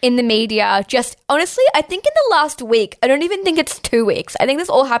reported in the media. Just honestly, I think in the last week. I don't even think it's 2 weeks. I think this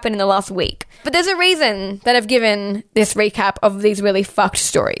all happened in the last week. But there's a reason that I've given this recap of these really fucked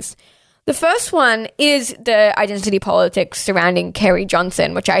stories. The first one is the identity politics surrounding Kerry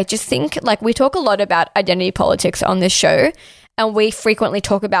Johnson, which I just think, we talk a lot about identity politics on this show, and we frequently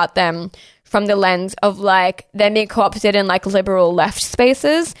talk about them from the lens of, them being co-opted in, liberal left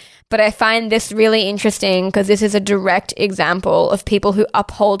spaces. But I find this really interesting because this is a direct example of people who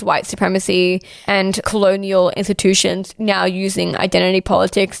uphold white supremacy and colonial institutions now using identity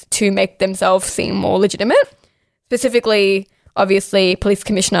politics to make themselves seem more legitimate. Specifically, obviously, Police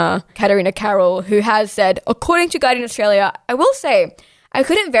Commissioner Katarina Carroll, who has said, according to Guardian Australia, I will say, I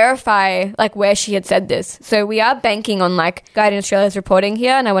couldn't verify where she had said this. So we are banking on Guardian Australia's reporting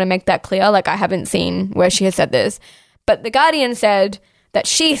here, and I want to make that clear. I haven't seen where she has said this. But the Guardian said that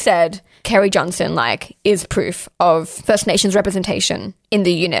she said Kerry Johnson is proof of First Nations representation in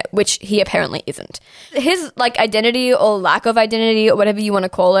the unit, which he apparently isn't. His identity or lack of identity or whatever you want to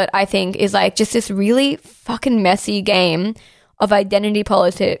call it, I think is just this really fucking messy game of identity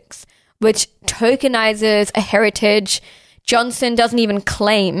politics, which tokenizes a heritage Johnson doesn't even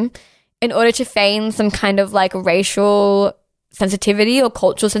claim in order to feign some kind of racial sensitivity or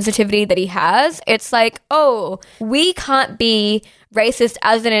cultural sensitivity that he has. It's oh, we can't be racist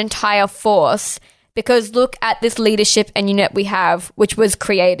as an entire force because look at this leadership and unit we have, which was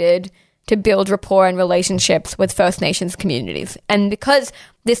created to build rapport and relationships with First Nations communities. And because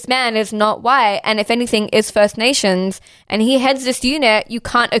this man is not white and if anything is First Nations and he heads this unit, you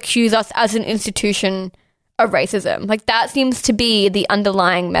can't accuse us as an institution of racism. That seems to be the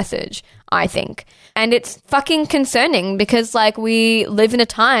underlying message, I think. And it's fucking concerning because we live in a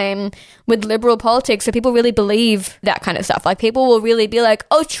time with liberal politics where people really believe that kind of stuff. People will really be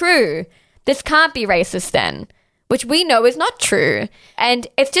oh, true, this can't be racist then, which we know is not true. And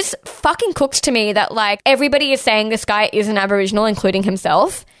it's just fucking cooked to me that everybody is saying this guy is an Aboriginal, including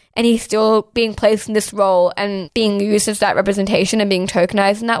himself, and he's still being placed in this role and being used as that representation and being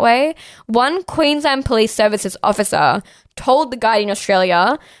tokenized in that way. One Queensland Police Services officer told The Guardian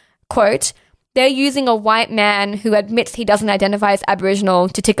Australia, quote, they're using a white man who admits he doesn't identify as Aboriginal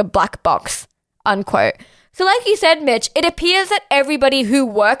to tick a black box, unquote. So like you said, Mitch, it appears that everybody who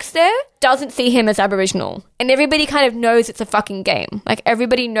works there doesn't see him as Aboriginal. And everybody kind of knows it's a fucking game. Like,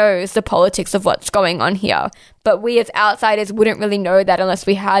 everybody knows the politics of what's going on here. But we as outsiders wouldn't really know that unless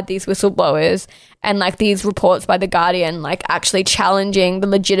we had these whistleblowers and, like, these reports by The Guardian, like, actually challenging the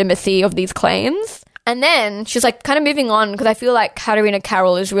legitimacy of these claims. And then she's like kind of moving on, because I feel like Katarina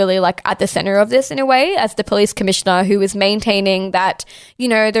Carroll is really like at the center of this in a way, as the police commissioner, who is maintaining that, you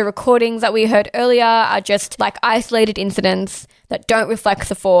know, the recordings that we heard earlier are just like isolated incidents that don't reflect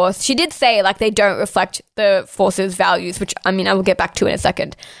the force. She did say like they don't reflect the force's values, which I mean, I will get back to in a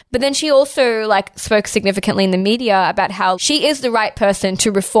second. But then she also like spoke significantly in the media about how she is the right person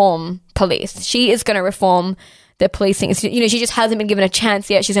to reform police. She is going to reform the policing. You know, she just hasn't been given a chance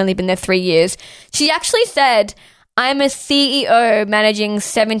yet. She's only been there 3 years. She actually said, I'm a CEO managing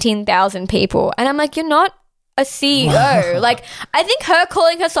 17,000 people. And I'm like, you're not a CEO. Like, I think her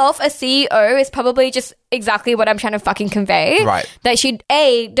calling herself a CEO is probably just exactly what I'm trying to fucking convey. Right. That she,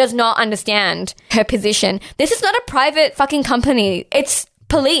 A, does not understand her position. This is not a private fucking company. It's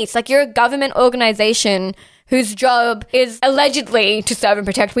police. Like, you're a government organization whose job is allegedly to serve and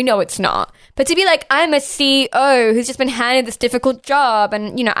protect. We know it's not. But to be like, I'm a CEO who's just been handed this difficult job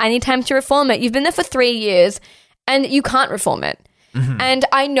and, you know, I need time to reform it. You've been there for 3 years and you can't reform it. Mm-hmm. And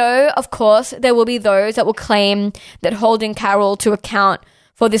I know, of course, there will be those that will claim that holding Carroll to account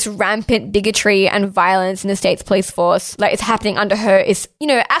for this rampant bigotry and violence in the state's police force, like it's happening under her, is, you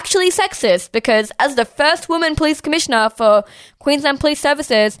know, actually sexist, because as the first woman police commissioner for Queensland Police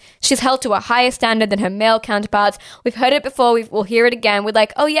Services, she's held to a higher standard than her male counterparts. We've heard it before, we'll hear it again. We're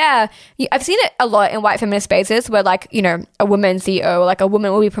like, oh yeah, I've seen it a lot in white feminist spaces where, like, you know, a woman CEO, like a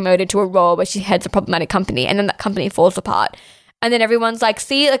woman will be promoted to a role where she heads a problematic company and then that company falls apart. And then everyone's like,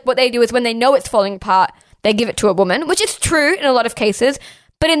 see, like what they do is when they know it's falling apart, they give it to a woman, which is true in a lot of cases.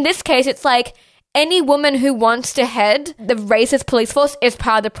 But in this case, it's like any woman who wants to head the racist police force is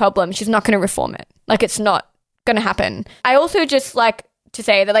part of the problem. She's not going to reform it. Like, it's not going to happen. I also just like to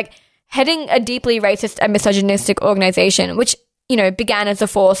say that, like, heading a deeply racist and misogynistic organization, which, you know, began as a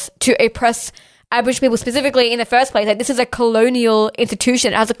force to oppress Aboriginal people specifically in the first place, like, this is a colonial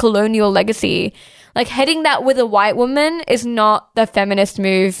institution. It has a colonial legacy. Like, heading that with a white woman is not the feminist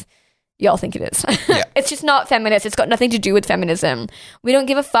move y'all think it is. Yeah. It's just not feminist. It's got nothing to do with feminism. We don't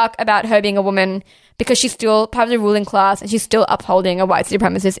give a fuck about her being a woman because she's still part of the ruling class and she's still upholding a white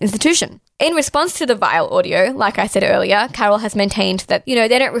supremacist institution. In response to the vile audio, like I said earlier, Carroll has maintained that, you know,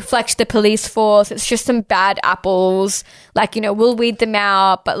 they don't reflect the police force. It's just some bad apples. Like, you know, we'll weed them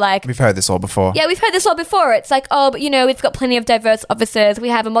out, but like... We've heard this all before. Yeah, we've heard this all before. It's like, oh, but, you know, we've got plenty of diverse officers. We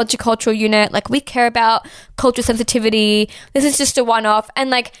have a multicultural unit. Like, we care about cultural sensitivity. This is just a one-off.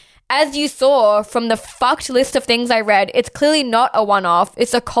 And like... As you saw from the fucked list of things I read, it's clearly not a one-off.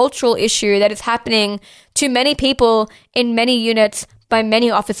 It's a cultural issue that is happening to many people in many units by many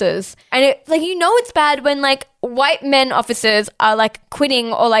officers. And it, like, you know, it's bad when like white men officers are like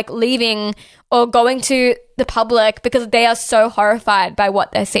quitting or like leaving or going to the public because they are so horrified by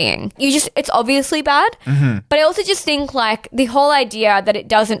what they're seeing. It's obviously bad. Mm-hmm. But I also just think like the whole idea that it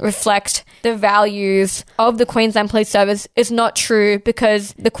doesn't reflect the values of the Queensland Police Service is not true,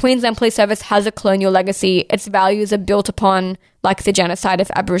 because the Queensland Police Service has a colonial legacy. Its values are built upon like the genocide of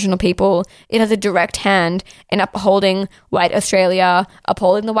Aboriginal people. It has a direct hand in upholding white Australia,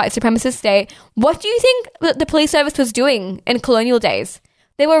 upholding the white supremacist state. What do you think that the police service was doing in colonial days?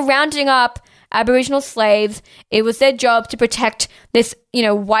 They were rounding up Aboriginal slaves. It was their job to protect this, you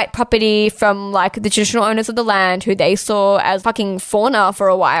know, white property from like the traditional owners of the land who they saw as fucking fauna for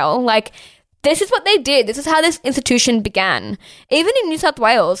a while. Like, this is what they did. This is how this institution began. Even in New South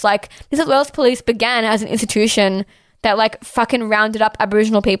Wales, like, New South Wales Police began as an institution that like fucking rounded up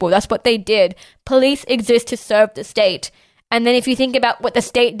Aboriginal people. That's what they did. Police exist to serve the state. And then if you think about what the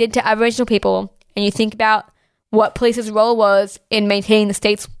state did to Aboriginal people and you think about what police's role was in maintaining the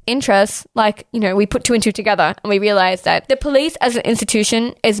state's interests, like, you know, we put two and two together and we realized that the police as an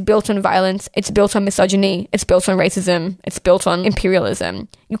institution is built on violence, it's built on misogyny, it's built on racism, it's built on imperialism.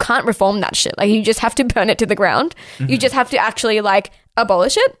 You can't reform that shit. Like, you just have to burn it to the ground. Mm-hmm. You just have to actually, like,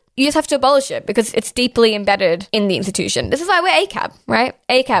 abolish it. You just have to abolish it because it's deeply embedded in the institution. This is why we're ACAB, right?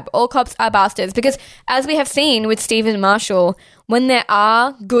 ACAB, all cops are bastards. Because as we have seen with Stephen Marshall, when there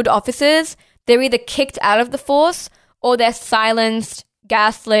are good officers, they're either kicked out of the force or they're silenced,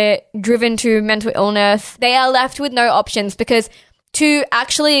 gaslit, driven to mental illness. They are left with no options, because to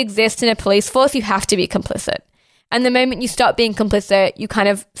actually exist in a police force, you have to be complicit. And the moment you stop being complicit, you kind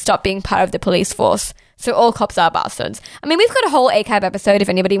of stop being part of the police force. So all cops are bastards. I mean, we've got a whole ACAB episode if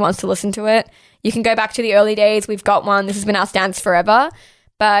anybody wants to listen to it. You can go back to the early days. We've got one. This has been our stance forever.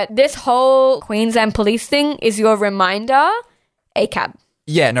 But this whole Queensland police thing is your reminder, ACAB.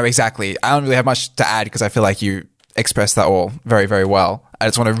 Yeah, no, exactly. I don't really have much to add because I feel like you expressed that all very, very well. I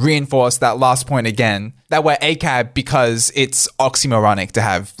just want to reinforce that last point again, that we're ACAB because it's oxymoronic to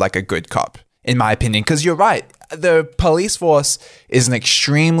have like a good cop, in my opinion. Because you're right. The police force is an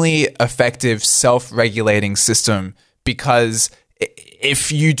extremely effective self-regulating system because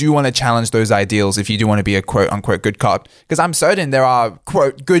if you do want to challenge those ideals, if you do want to be a quote-unquote good cop, because I'm certain there are,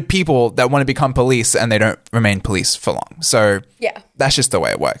 quote, good people that want to become police and they don't remain police for long. So yeah, that's just the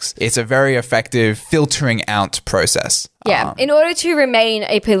way it works. It's a very effective filtering out process. Yeah. In order to remain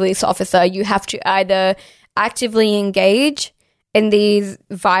a police officer, you have to either actively engage in these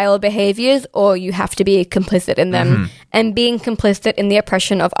vile behaviors or you have to be complicit in them. Mm-hmm. And being complicit in the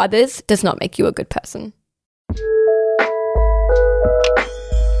oppression of others does not make you a good person.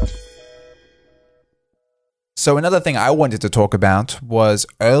 So another thing I wanted to talk about was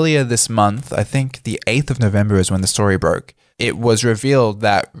earlier this month, I think the 8th of November is when the story broke. It was revealed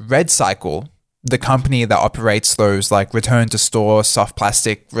that RedCycle, the company that operates those like return to store soft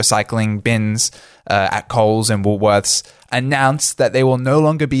plastic recycling bins at Coles and Woolworths, announced that they will no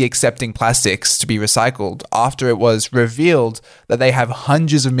longer be accepting plastics to be recycled after it was revealed that they have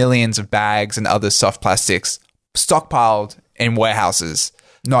hundreds of millions of bags and other soft plastics stockpiled in warehouses,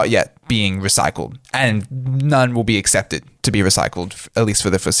 not yet being recycled, and none will be accepted to be recycled, at least for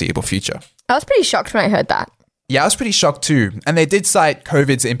the foreseeable future. I was pretty shocked when I heard that. Yeah, I was pretty shocked too. And they did cite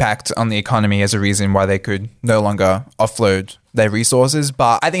COVID's impact on the economy as a reason why they could no longer offload their resources.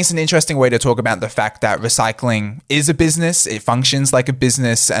 But I think it's an interesting way to talk about the fact that recycling is a business. It functions like a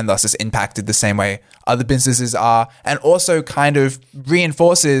business and thus is impacted the same way other businesses are. And also kind of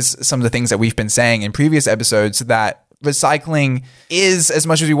reinforces some of the things that we've been saying in previous episodes, that recycling is, as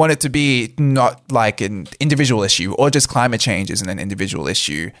much as we want it to be, not like an individual issue, or just climate change isn't an individual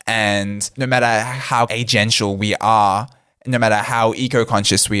issue. And no matter how agential we are, no matter how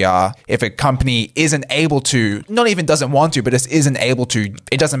eco-conscious we are, if a company isn't able to, not even doesn't want to, but just isn't able to,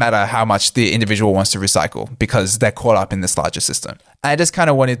 it doesn't matter how much the individual wants to recycle because they're caught up in this larger system. I just kind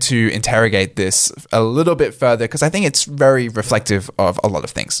of wanted to interrogate this a little bit further because I think it's very reflective of a lot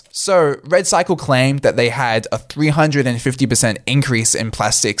of things. So RedCycle claimed that they had a 350% increase in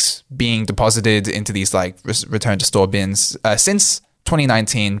plastics being deposited into these like return to store bins since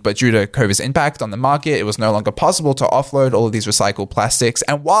 2019, but due to COVID's impact on the market, it was no longer possible to offload all of these recycled plastics.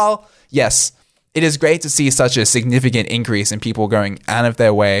 And while, yes, it is great to see such a significant increase in people going out of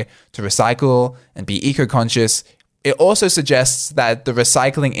their way to recycle and be eco-conscious, it also suggests that the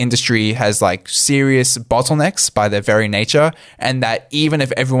recycling industry has like serious bottlenecks by their very nature, and that even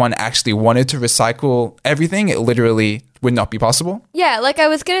if everyone actually wanted to recycle everything, it literally would not be possible. Yeah, like I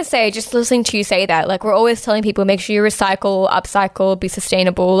was going to say, just listening to you say that, like we're always telling people, make sure you recycle, upcycle, be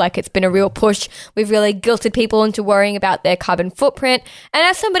sustainable. Like it's been a real push. We've really guilted people into worrying about their carbon footprint. And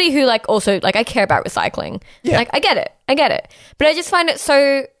as somebody who like also, like I care about recycling, like I get it. But I just find it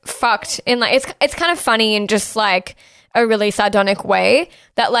so fucked in like, it's kind of funny in just like a really sardonic way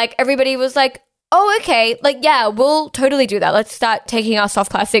that like everybody was like, oh, okay, like, yeah, we'll totally do that. Let's start taking our soft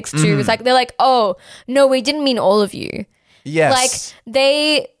plastics too. It's like, they're like, oh, no, we didn't mean all of you. Yes. Like,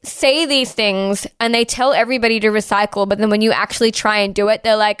 they say these things and they tell everybody to recycle, but then when you actually try and do it,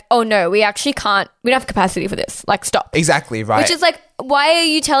 they're like, oh, no, we actually can't. We don't have capacity for this. Like, stop. Exactly, right. Which is like, why are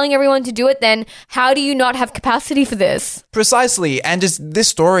you telling everyone to do it then? How do you not have capacity for this? Precisely. And just this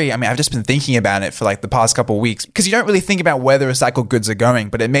story, I mean, I've just been thinking about it for like the past couple of weeks because you don't really think about where the recycled goods are going,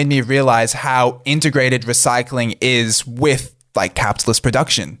 but it made me realize how integrated recycling is with like capitalist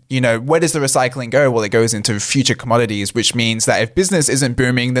production. You know, where does the recycling go? Well, it goes into future commodities, which means that if business isn't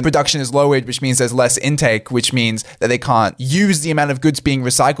booming, then production is lowered, which means there's less intake, which means that they can't use the amount of goods being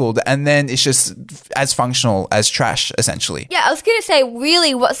recycled. And then it's just as functional as trash, essentially. Yeah, I was going to say,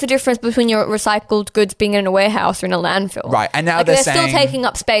 really, what's the difference between your recycled goods being in a warehouse or in a landfill? Right. And now like they're still saying, taking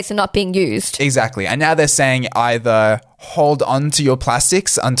up space and not being used. Exactly. And now they're saying either hold on to your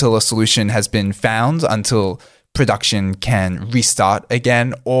plastics until a solution has been found, until production can restart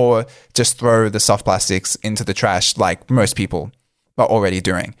again, or just throw the soft plastics into the trash like most people are already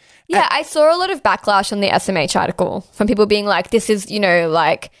doing. Yeah, I saw a lot of backlash on the SMH article from people being like, this is, you know,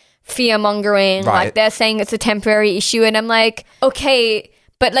 like fear-mongering, right. Like they're saying it's a temporary issue, and I'm like, okay,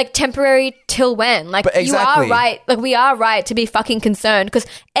 but like temporary till when? Like, But exactly. you are right. Like, we are right to be fucking concerned because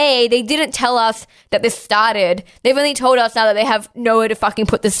A, they didn't tell us that this started. They've only told us now that they have nowhere to fucking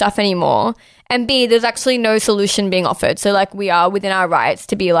put this stuff anymore. And B, there's actually no solution being offered. So, like, we are within our rights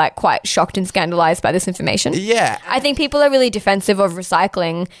to be, like, quite shocked and scandalized by this information. Yeah. I think people are really defensive of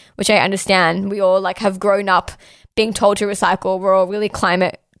recycling, which I understand. We all, like, have grown up being told to recycle. We're all really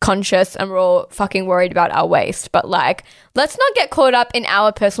climate conscious and we're all fucking worried about our waste. But, like, let's not get caught up in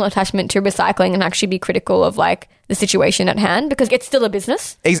our personal attachment to recycling and actually be critical of, like, the situation at hand because it's still a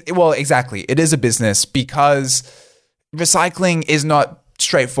business. Well, exactly. It is a business because recycling is not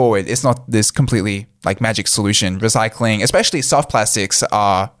straightforward. It's not this completely like magic solution. Recycling, especially soft plastics,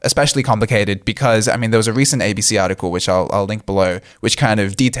 are especially complicated because, I mean, there was a recent ABC article, which I'll link below, which kind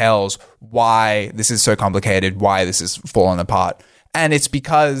of details why this is so complicated, why this is fallen apart. And it's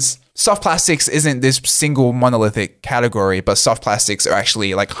because soft plastics isn't this single monolithic category, but soft plastics are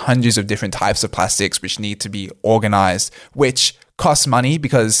actually like hundreds of different types of plastics which need to be organized, which costs money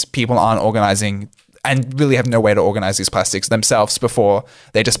because people aren't organizing and really have no way to organize these plastics themselves before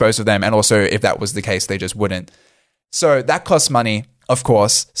they dispose of them. And also, if that was the case, they just wouldn't. So that costs money, of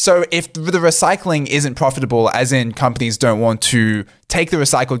course. So if the recycling isn't profitable, as in companies don't want to take the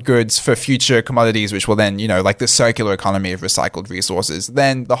recycled goods for future commodities, which will then, you know, like the circular economy of recycled resources,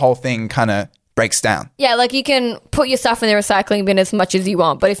 then the whole thing kind of breaks down. Yeah, like you can put your stuff in the recycling bin as much as you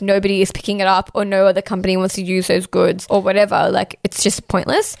want, but if nobody is picking it up or no other company wants to use those goods or whatever, like it's just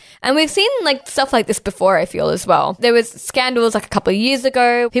pointless. And we've seen like stuff like this before, I feel, as well. There was scandals like a couple of years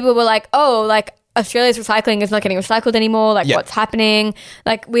ago. People were like, oh, like Australia's recycling is not getting recycled anymore. Like, what's happening?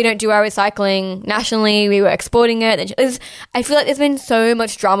 Like, we don't do our recycling nationally. We were exporting it. I feel like there's been so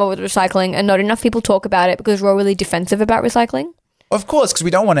much drama with recycling and not enough people talk about it because we're all really defensive about recycling. Of course, because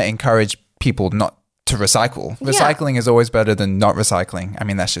we don't want to encourage people not to recycle. Recycling is always better than not recycling. I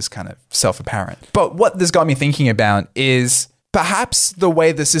mean, that's just kind of self-apparent. But what this got me thinking about is perhaps the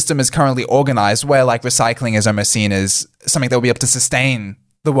way the system is currently organized, where like recycling is almost seen as something that will be able to sustain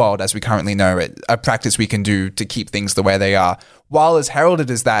the world as we currently know it, a practice we can do to keep things the way they are. While as heralded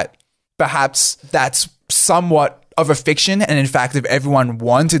as that, perhaps that's somewhat of a fiction. And in fact, if everyone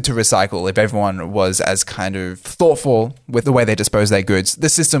wanted to recycle, if everyone was as kind of thoughtful with the way they dispose their goods, the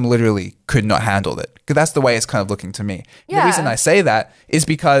system literally could not handle it. Because that's the way it's kind of looking to me. Yeah. The reason I say that is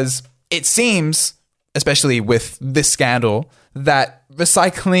because it seems, especially with this scandal, that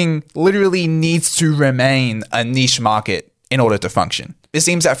recycling literally needs to remain a niche market in order to function. It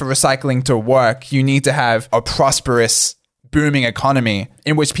seems that for recycling to work, you need to have a prosperous, booming economy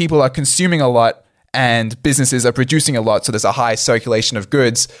in which people are consuming a lot and businesses are producing a lot, so there's a high circulation of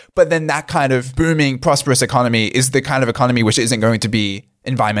goods. But then that kind of booming, prosperous economy is the kind of economy which isn't going to be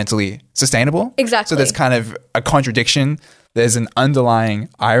environmentally sustainable. Exactly. So there's kind of a contradiction. There's an underlying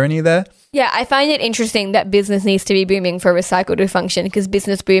irony there. Yeah, I find it interesting that business needs to be booming for recycle to function because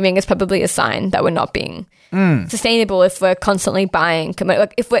business booming is probably a sign that we're not being sustainable if we're constantly buying.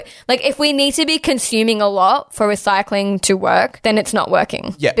 Like if we need to be consuming a lot for recycling to work, then it's not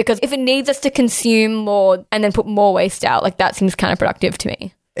working. Yeah. Because if it needs us to consume more and then put more waste out, like that seems counterproductive to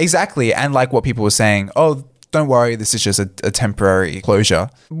me. Exactly. And like what people were saying, oh, don't worry, this is just a temporary closure.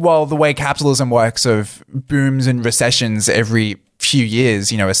 Well, the way capitalism works of booms and recessions every few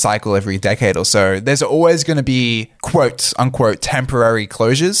years, you know, a cycle every decade or so, there's always going to be quote unquote temporary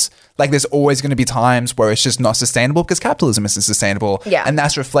closures. Like there's always going to be times where it's just not sustainable because capitalism isn't sustainable. Yeah. And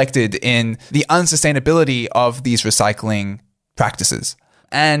that's reflected in the unsustainability of these recycling practices.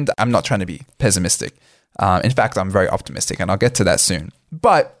 And I'm not trying to be pessimistic. In fact, I'm very optimistic and I'll get to that soon.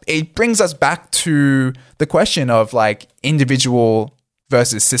 But it brings us back to the question of like individual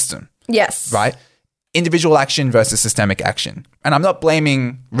versus system. Yes. Right? Individual action versus systemic action. And I'm not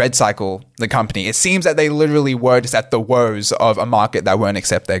blaming RedCycle, the company. It seems that they literally were just at the woes of a market that won't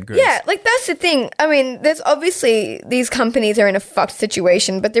accept their goods. Yeah, like that's the thing. I mean, there's obviously these companies are in a fucked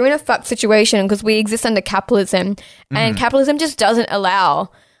situation, but they're in a fucked situation because we exist under capitalism and capitalism just doesn't allow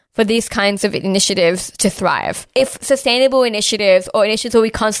for these kinds of initiatives to thrive. If sustainable initiatives or initiatives where we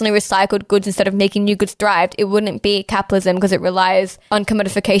constantly recycled goods instead of making new goods thrived, it wouldn't be capitalism because it relies on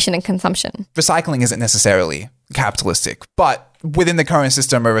commodification and consumption. Recycling isn't necessarily capitalistic, but within the current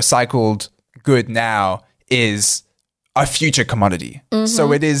system, a recycled good now is a future commodity.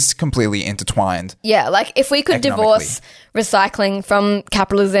 So it is completely intertwined. Yeah, like if we could divorce recycling from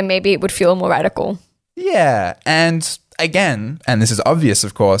capitalism, maybe it would feel more radical. Yeah, and again, and this is obvious,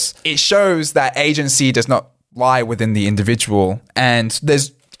 of course, it shows that agency does not lie within the individual. And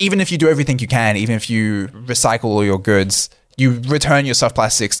there's, even if you do everything you can, even if you recycle all your goods, you return your soft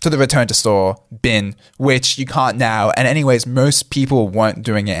plastics to the return to store bin, which you can't now. And anyways, most people weren't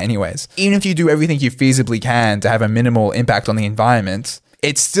doing it anyways. Even if you do everything you feasibly can to have a minimal impact on the environment,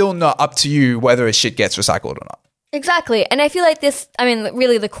 it's still not up to you whether a shit gets recycled or not. Exactly. And I feel like this, I mean,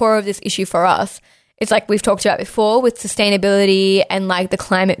 really the core of this issue for us is like we've talked about before with sustainability and like the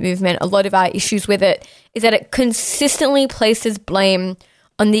climate movement. A lot of our issues with it is that it consistently places blame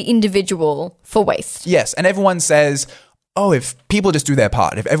on the individual for waste. Yes. And everyone says, oh, if people just do their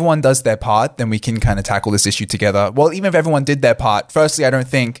part, if everyone does their part, then we can kind of tackle this issue together. Well, even if everyone did their part, firstly, I don't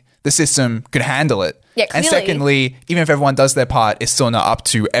think the system could handle it. Yeah, and clearly. secondly, even if everyone does their part, it's still not up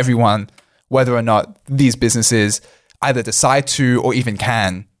to everyone whether or not these businesses either decide to or even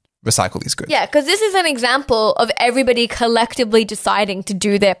can recycle these goods. Yeah, because this is an example of everybody collectively deciding to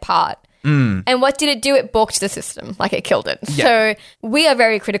do their part. And what did it do? It balked the system, like it killed it. Yeah. So we are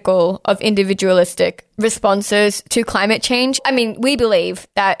very critical of individualistic responses to climate change. I mean, we believe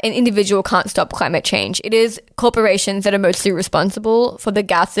that an individual can't stop climate change. It is corporations that are mostly responsible for the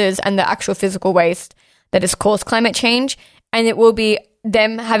gases and the actual physical waste that has caused climate change. And it will be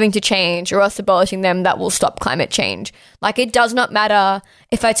them having to change or us abolishing them that will stop climate change. Like, it does not matter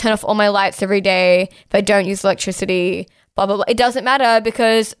if I turn off all my lights every day, if I don't use electricity, blah, blah, blah. It doesn't matter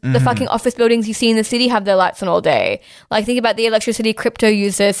because the fucking office buildings you see in the city have their lights on all day. Like, think about the electricity crypto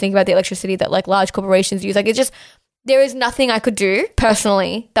users, think about the electricity that like large corporations use. Like, it's just, there is nothing I could do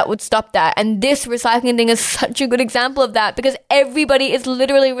personally that would stop that. And this recycling thing is such a good example of that because everybody is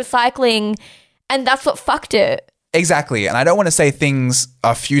literally recycling and that's what fucked it. Exactly. And I don't want to say things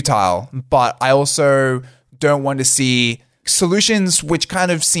are futile, but I also don't want to see solutions which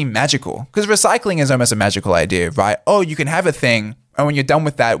kind of seem magical. Because recycling is almost a magical idea, right? Oh, you can have a thing, and when you're done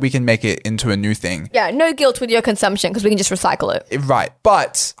with that, we can make it into a new thing. Yeah, no guilt with your consumption because we can just recycle it. Right.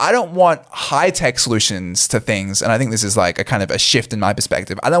 But I don't want high-tech solutions to things. And I think this is like a kind of a shift in my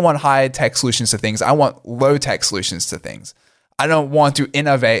perspective. I don't want high-tech solutions to things. I want low-tech solutions to things. I don't want to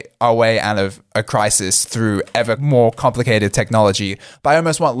innovate our way out of a crisis through ever more complicated technology, but I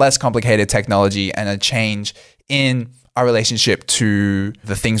almost want less complicated technology and a change in our relationship to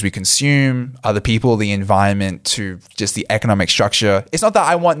the things we consume, other people, the environment, to just the economic structure. It's not that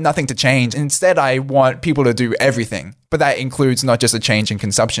I want nothing to change. Instead, I want people to do everything. But that includes not just a change in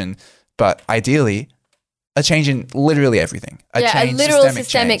consumption, but ideally, a change in literally everything. A literal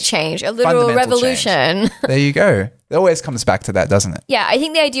systemic change. A literal revolution. There you go. It always comes back to that, doesn't it? Yeah, I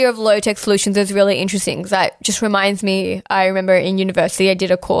think the idea of low-tech solutions is really interesting because that just reminds me, I remember in university I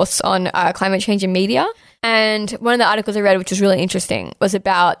did a course on climate change in media. And one of the articles I read, which was really interesting, was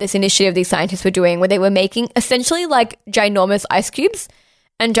about this initiative these scientists were doing where they were making essentially like ginormous ice cubes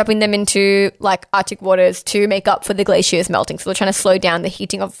and dropping them into like Arctic waters to make up for the glaciers melting. So they're trying to slow down the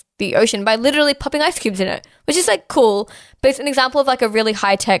heating of the ocean by literally popping ice cubes in it, which is like cool. But it's an example of like a really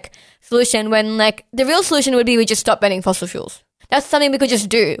high-tech solution when like the real solution would be we just stop burning fossil fuels. That's something we could just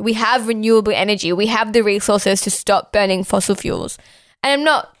do. We have renewable energy. We have the resources to stop burning fossil fuels. And I'm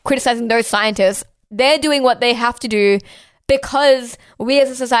not criticizing those scientists. They're doing what they have to do because we as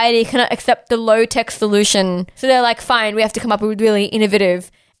a society cannot accept the low-tech solution. So they're like, fine, we have to come up with really innovative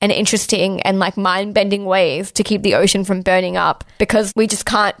and interesting and like mind-bending ways to keep the ocean from burning up because we just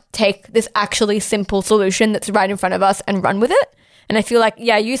can't take this actually simple solution that's right in front of us and run with it. And I feel like,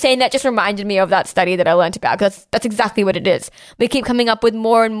 yeah, you saying that just reminded me of that study that I learned about because that's exactly what it is. We keep coming up with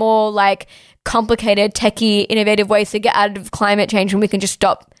more and more like complicated, techie, innovative ways to get out of climate change when we can just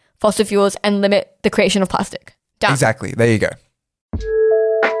stop fossil fuels and limit the creation of plastic. Done. Exactly. There you go.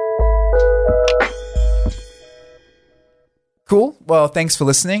 Cool. Well, thanks for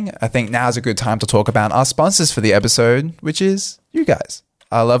listening. I think now's a good time to talk about our sponsors for the episode, which is you guys,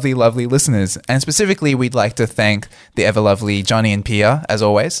 our lovely, lovely listeners. And specifically, we'd like to thank the ever lovely Johnny and Pia, as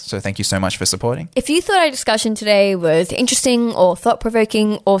always. So thank you so much for supporting. If you thought our discussion today was interesting or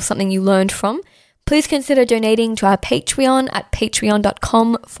thought-provoking or something you learned from, please consider donating to our Patreon at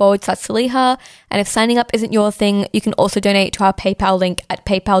patreon.com/Saleha. And if signing up isn't your thing, you can also donate to our PayPal link at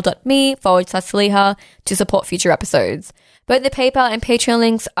paypal.me/Saleha to support future episodes. Both the PayPal and Patreon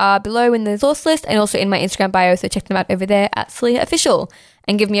links are below in the resource list and also in my Instagram bio, so check them out over there at Saleha Official.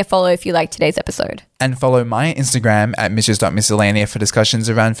 And give me a follow if you liked today's episode. And follow my Instagram at Mrs.Miscellanea for discussions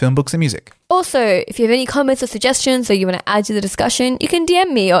around film, books, and music. Also, if you have any comments or suggestions or you want to add to the discussion, you can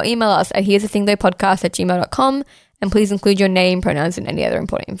DM me or email us at here'sthethingthoughpodcast@gmail.com. And please include your name, pronouns, and any other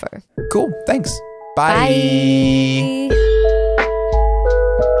important info. Cool. Thanks. Bye. Bye.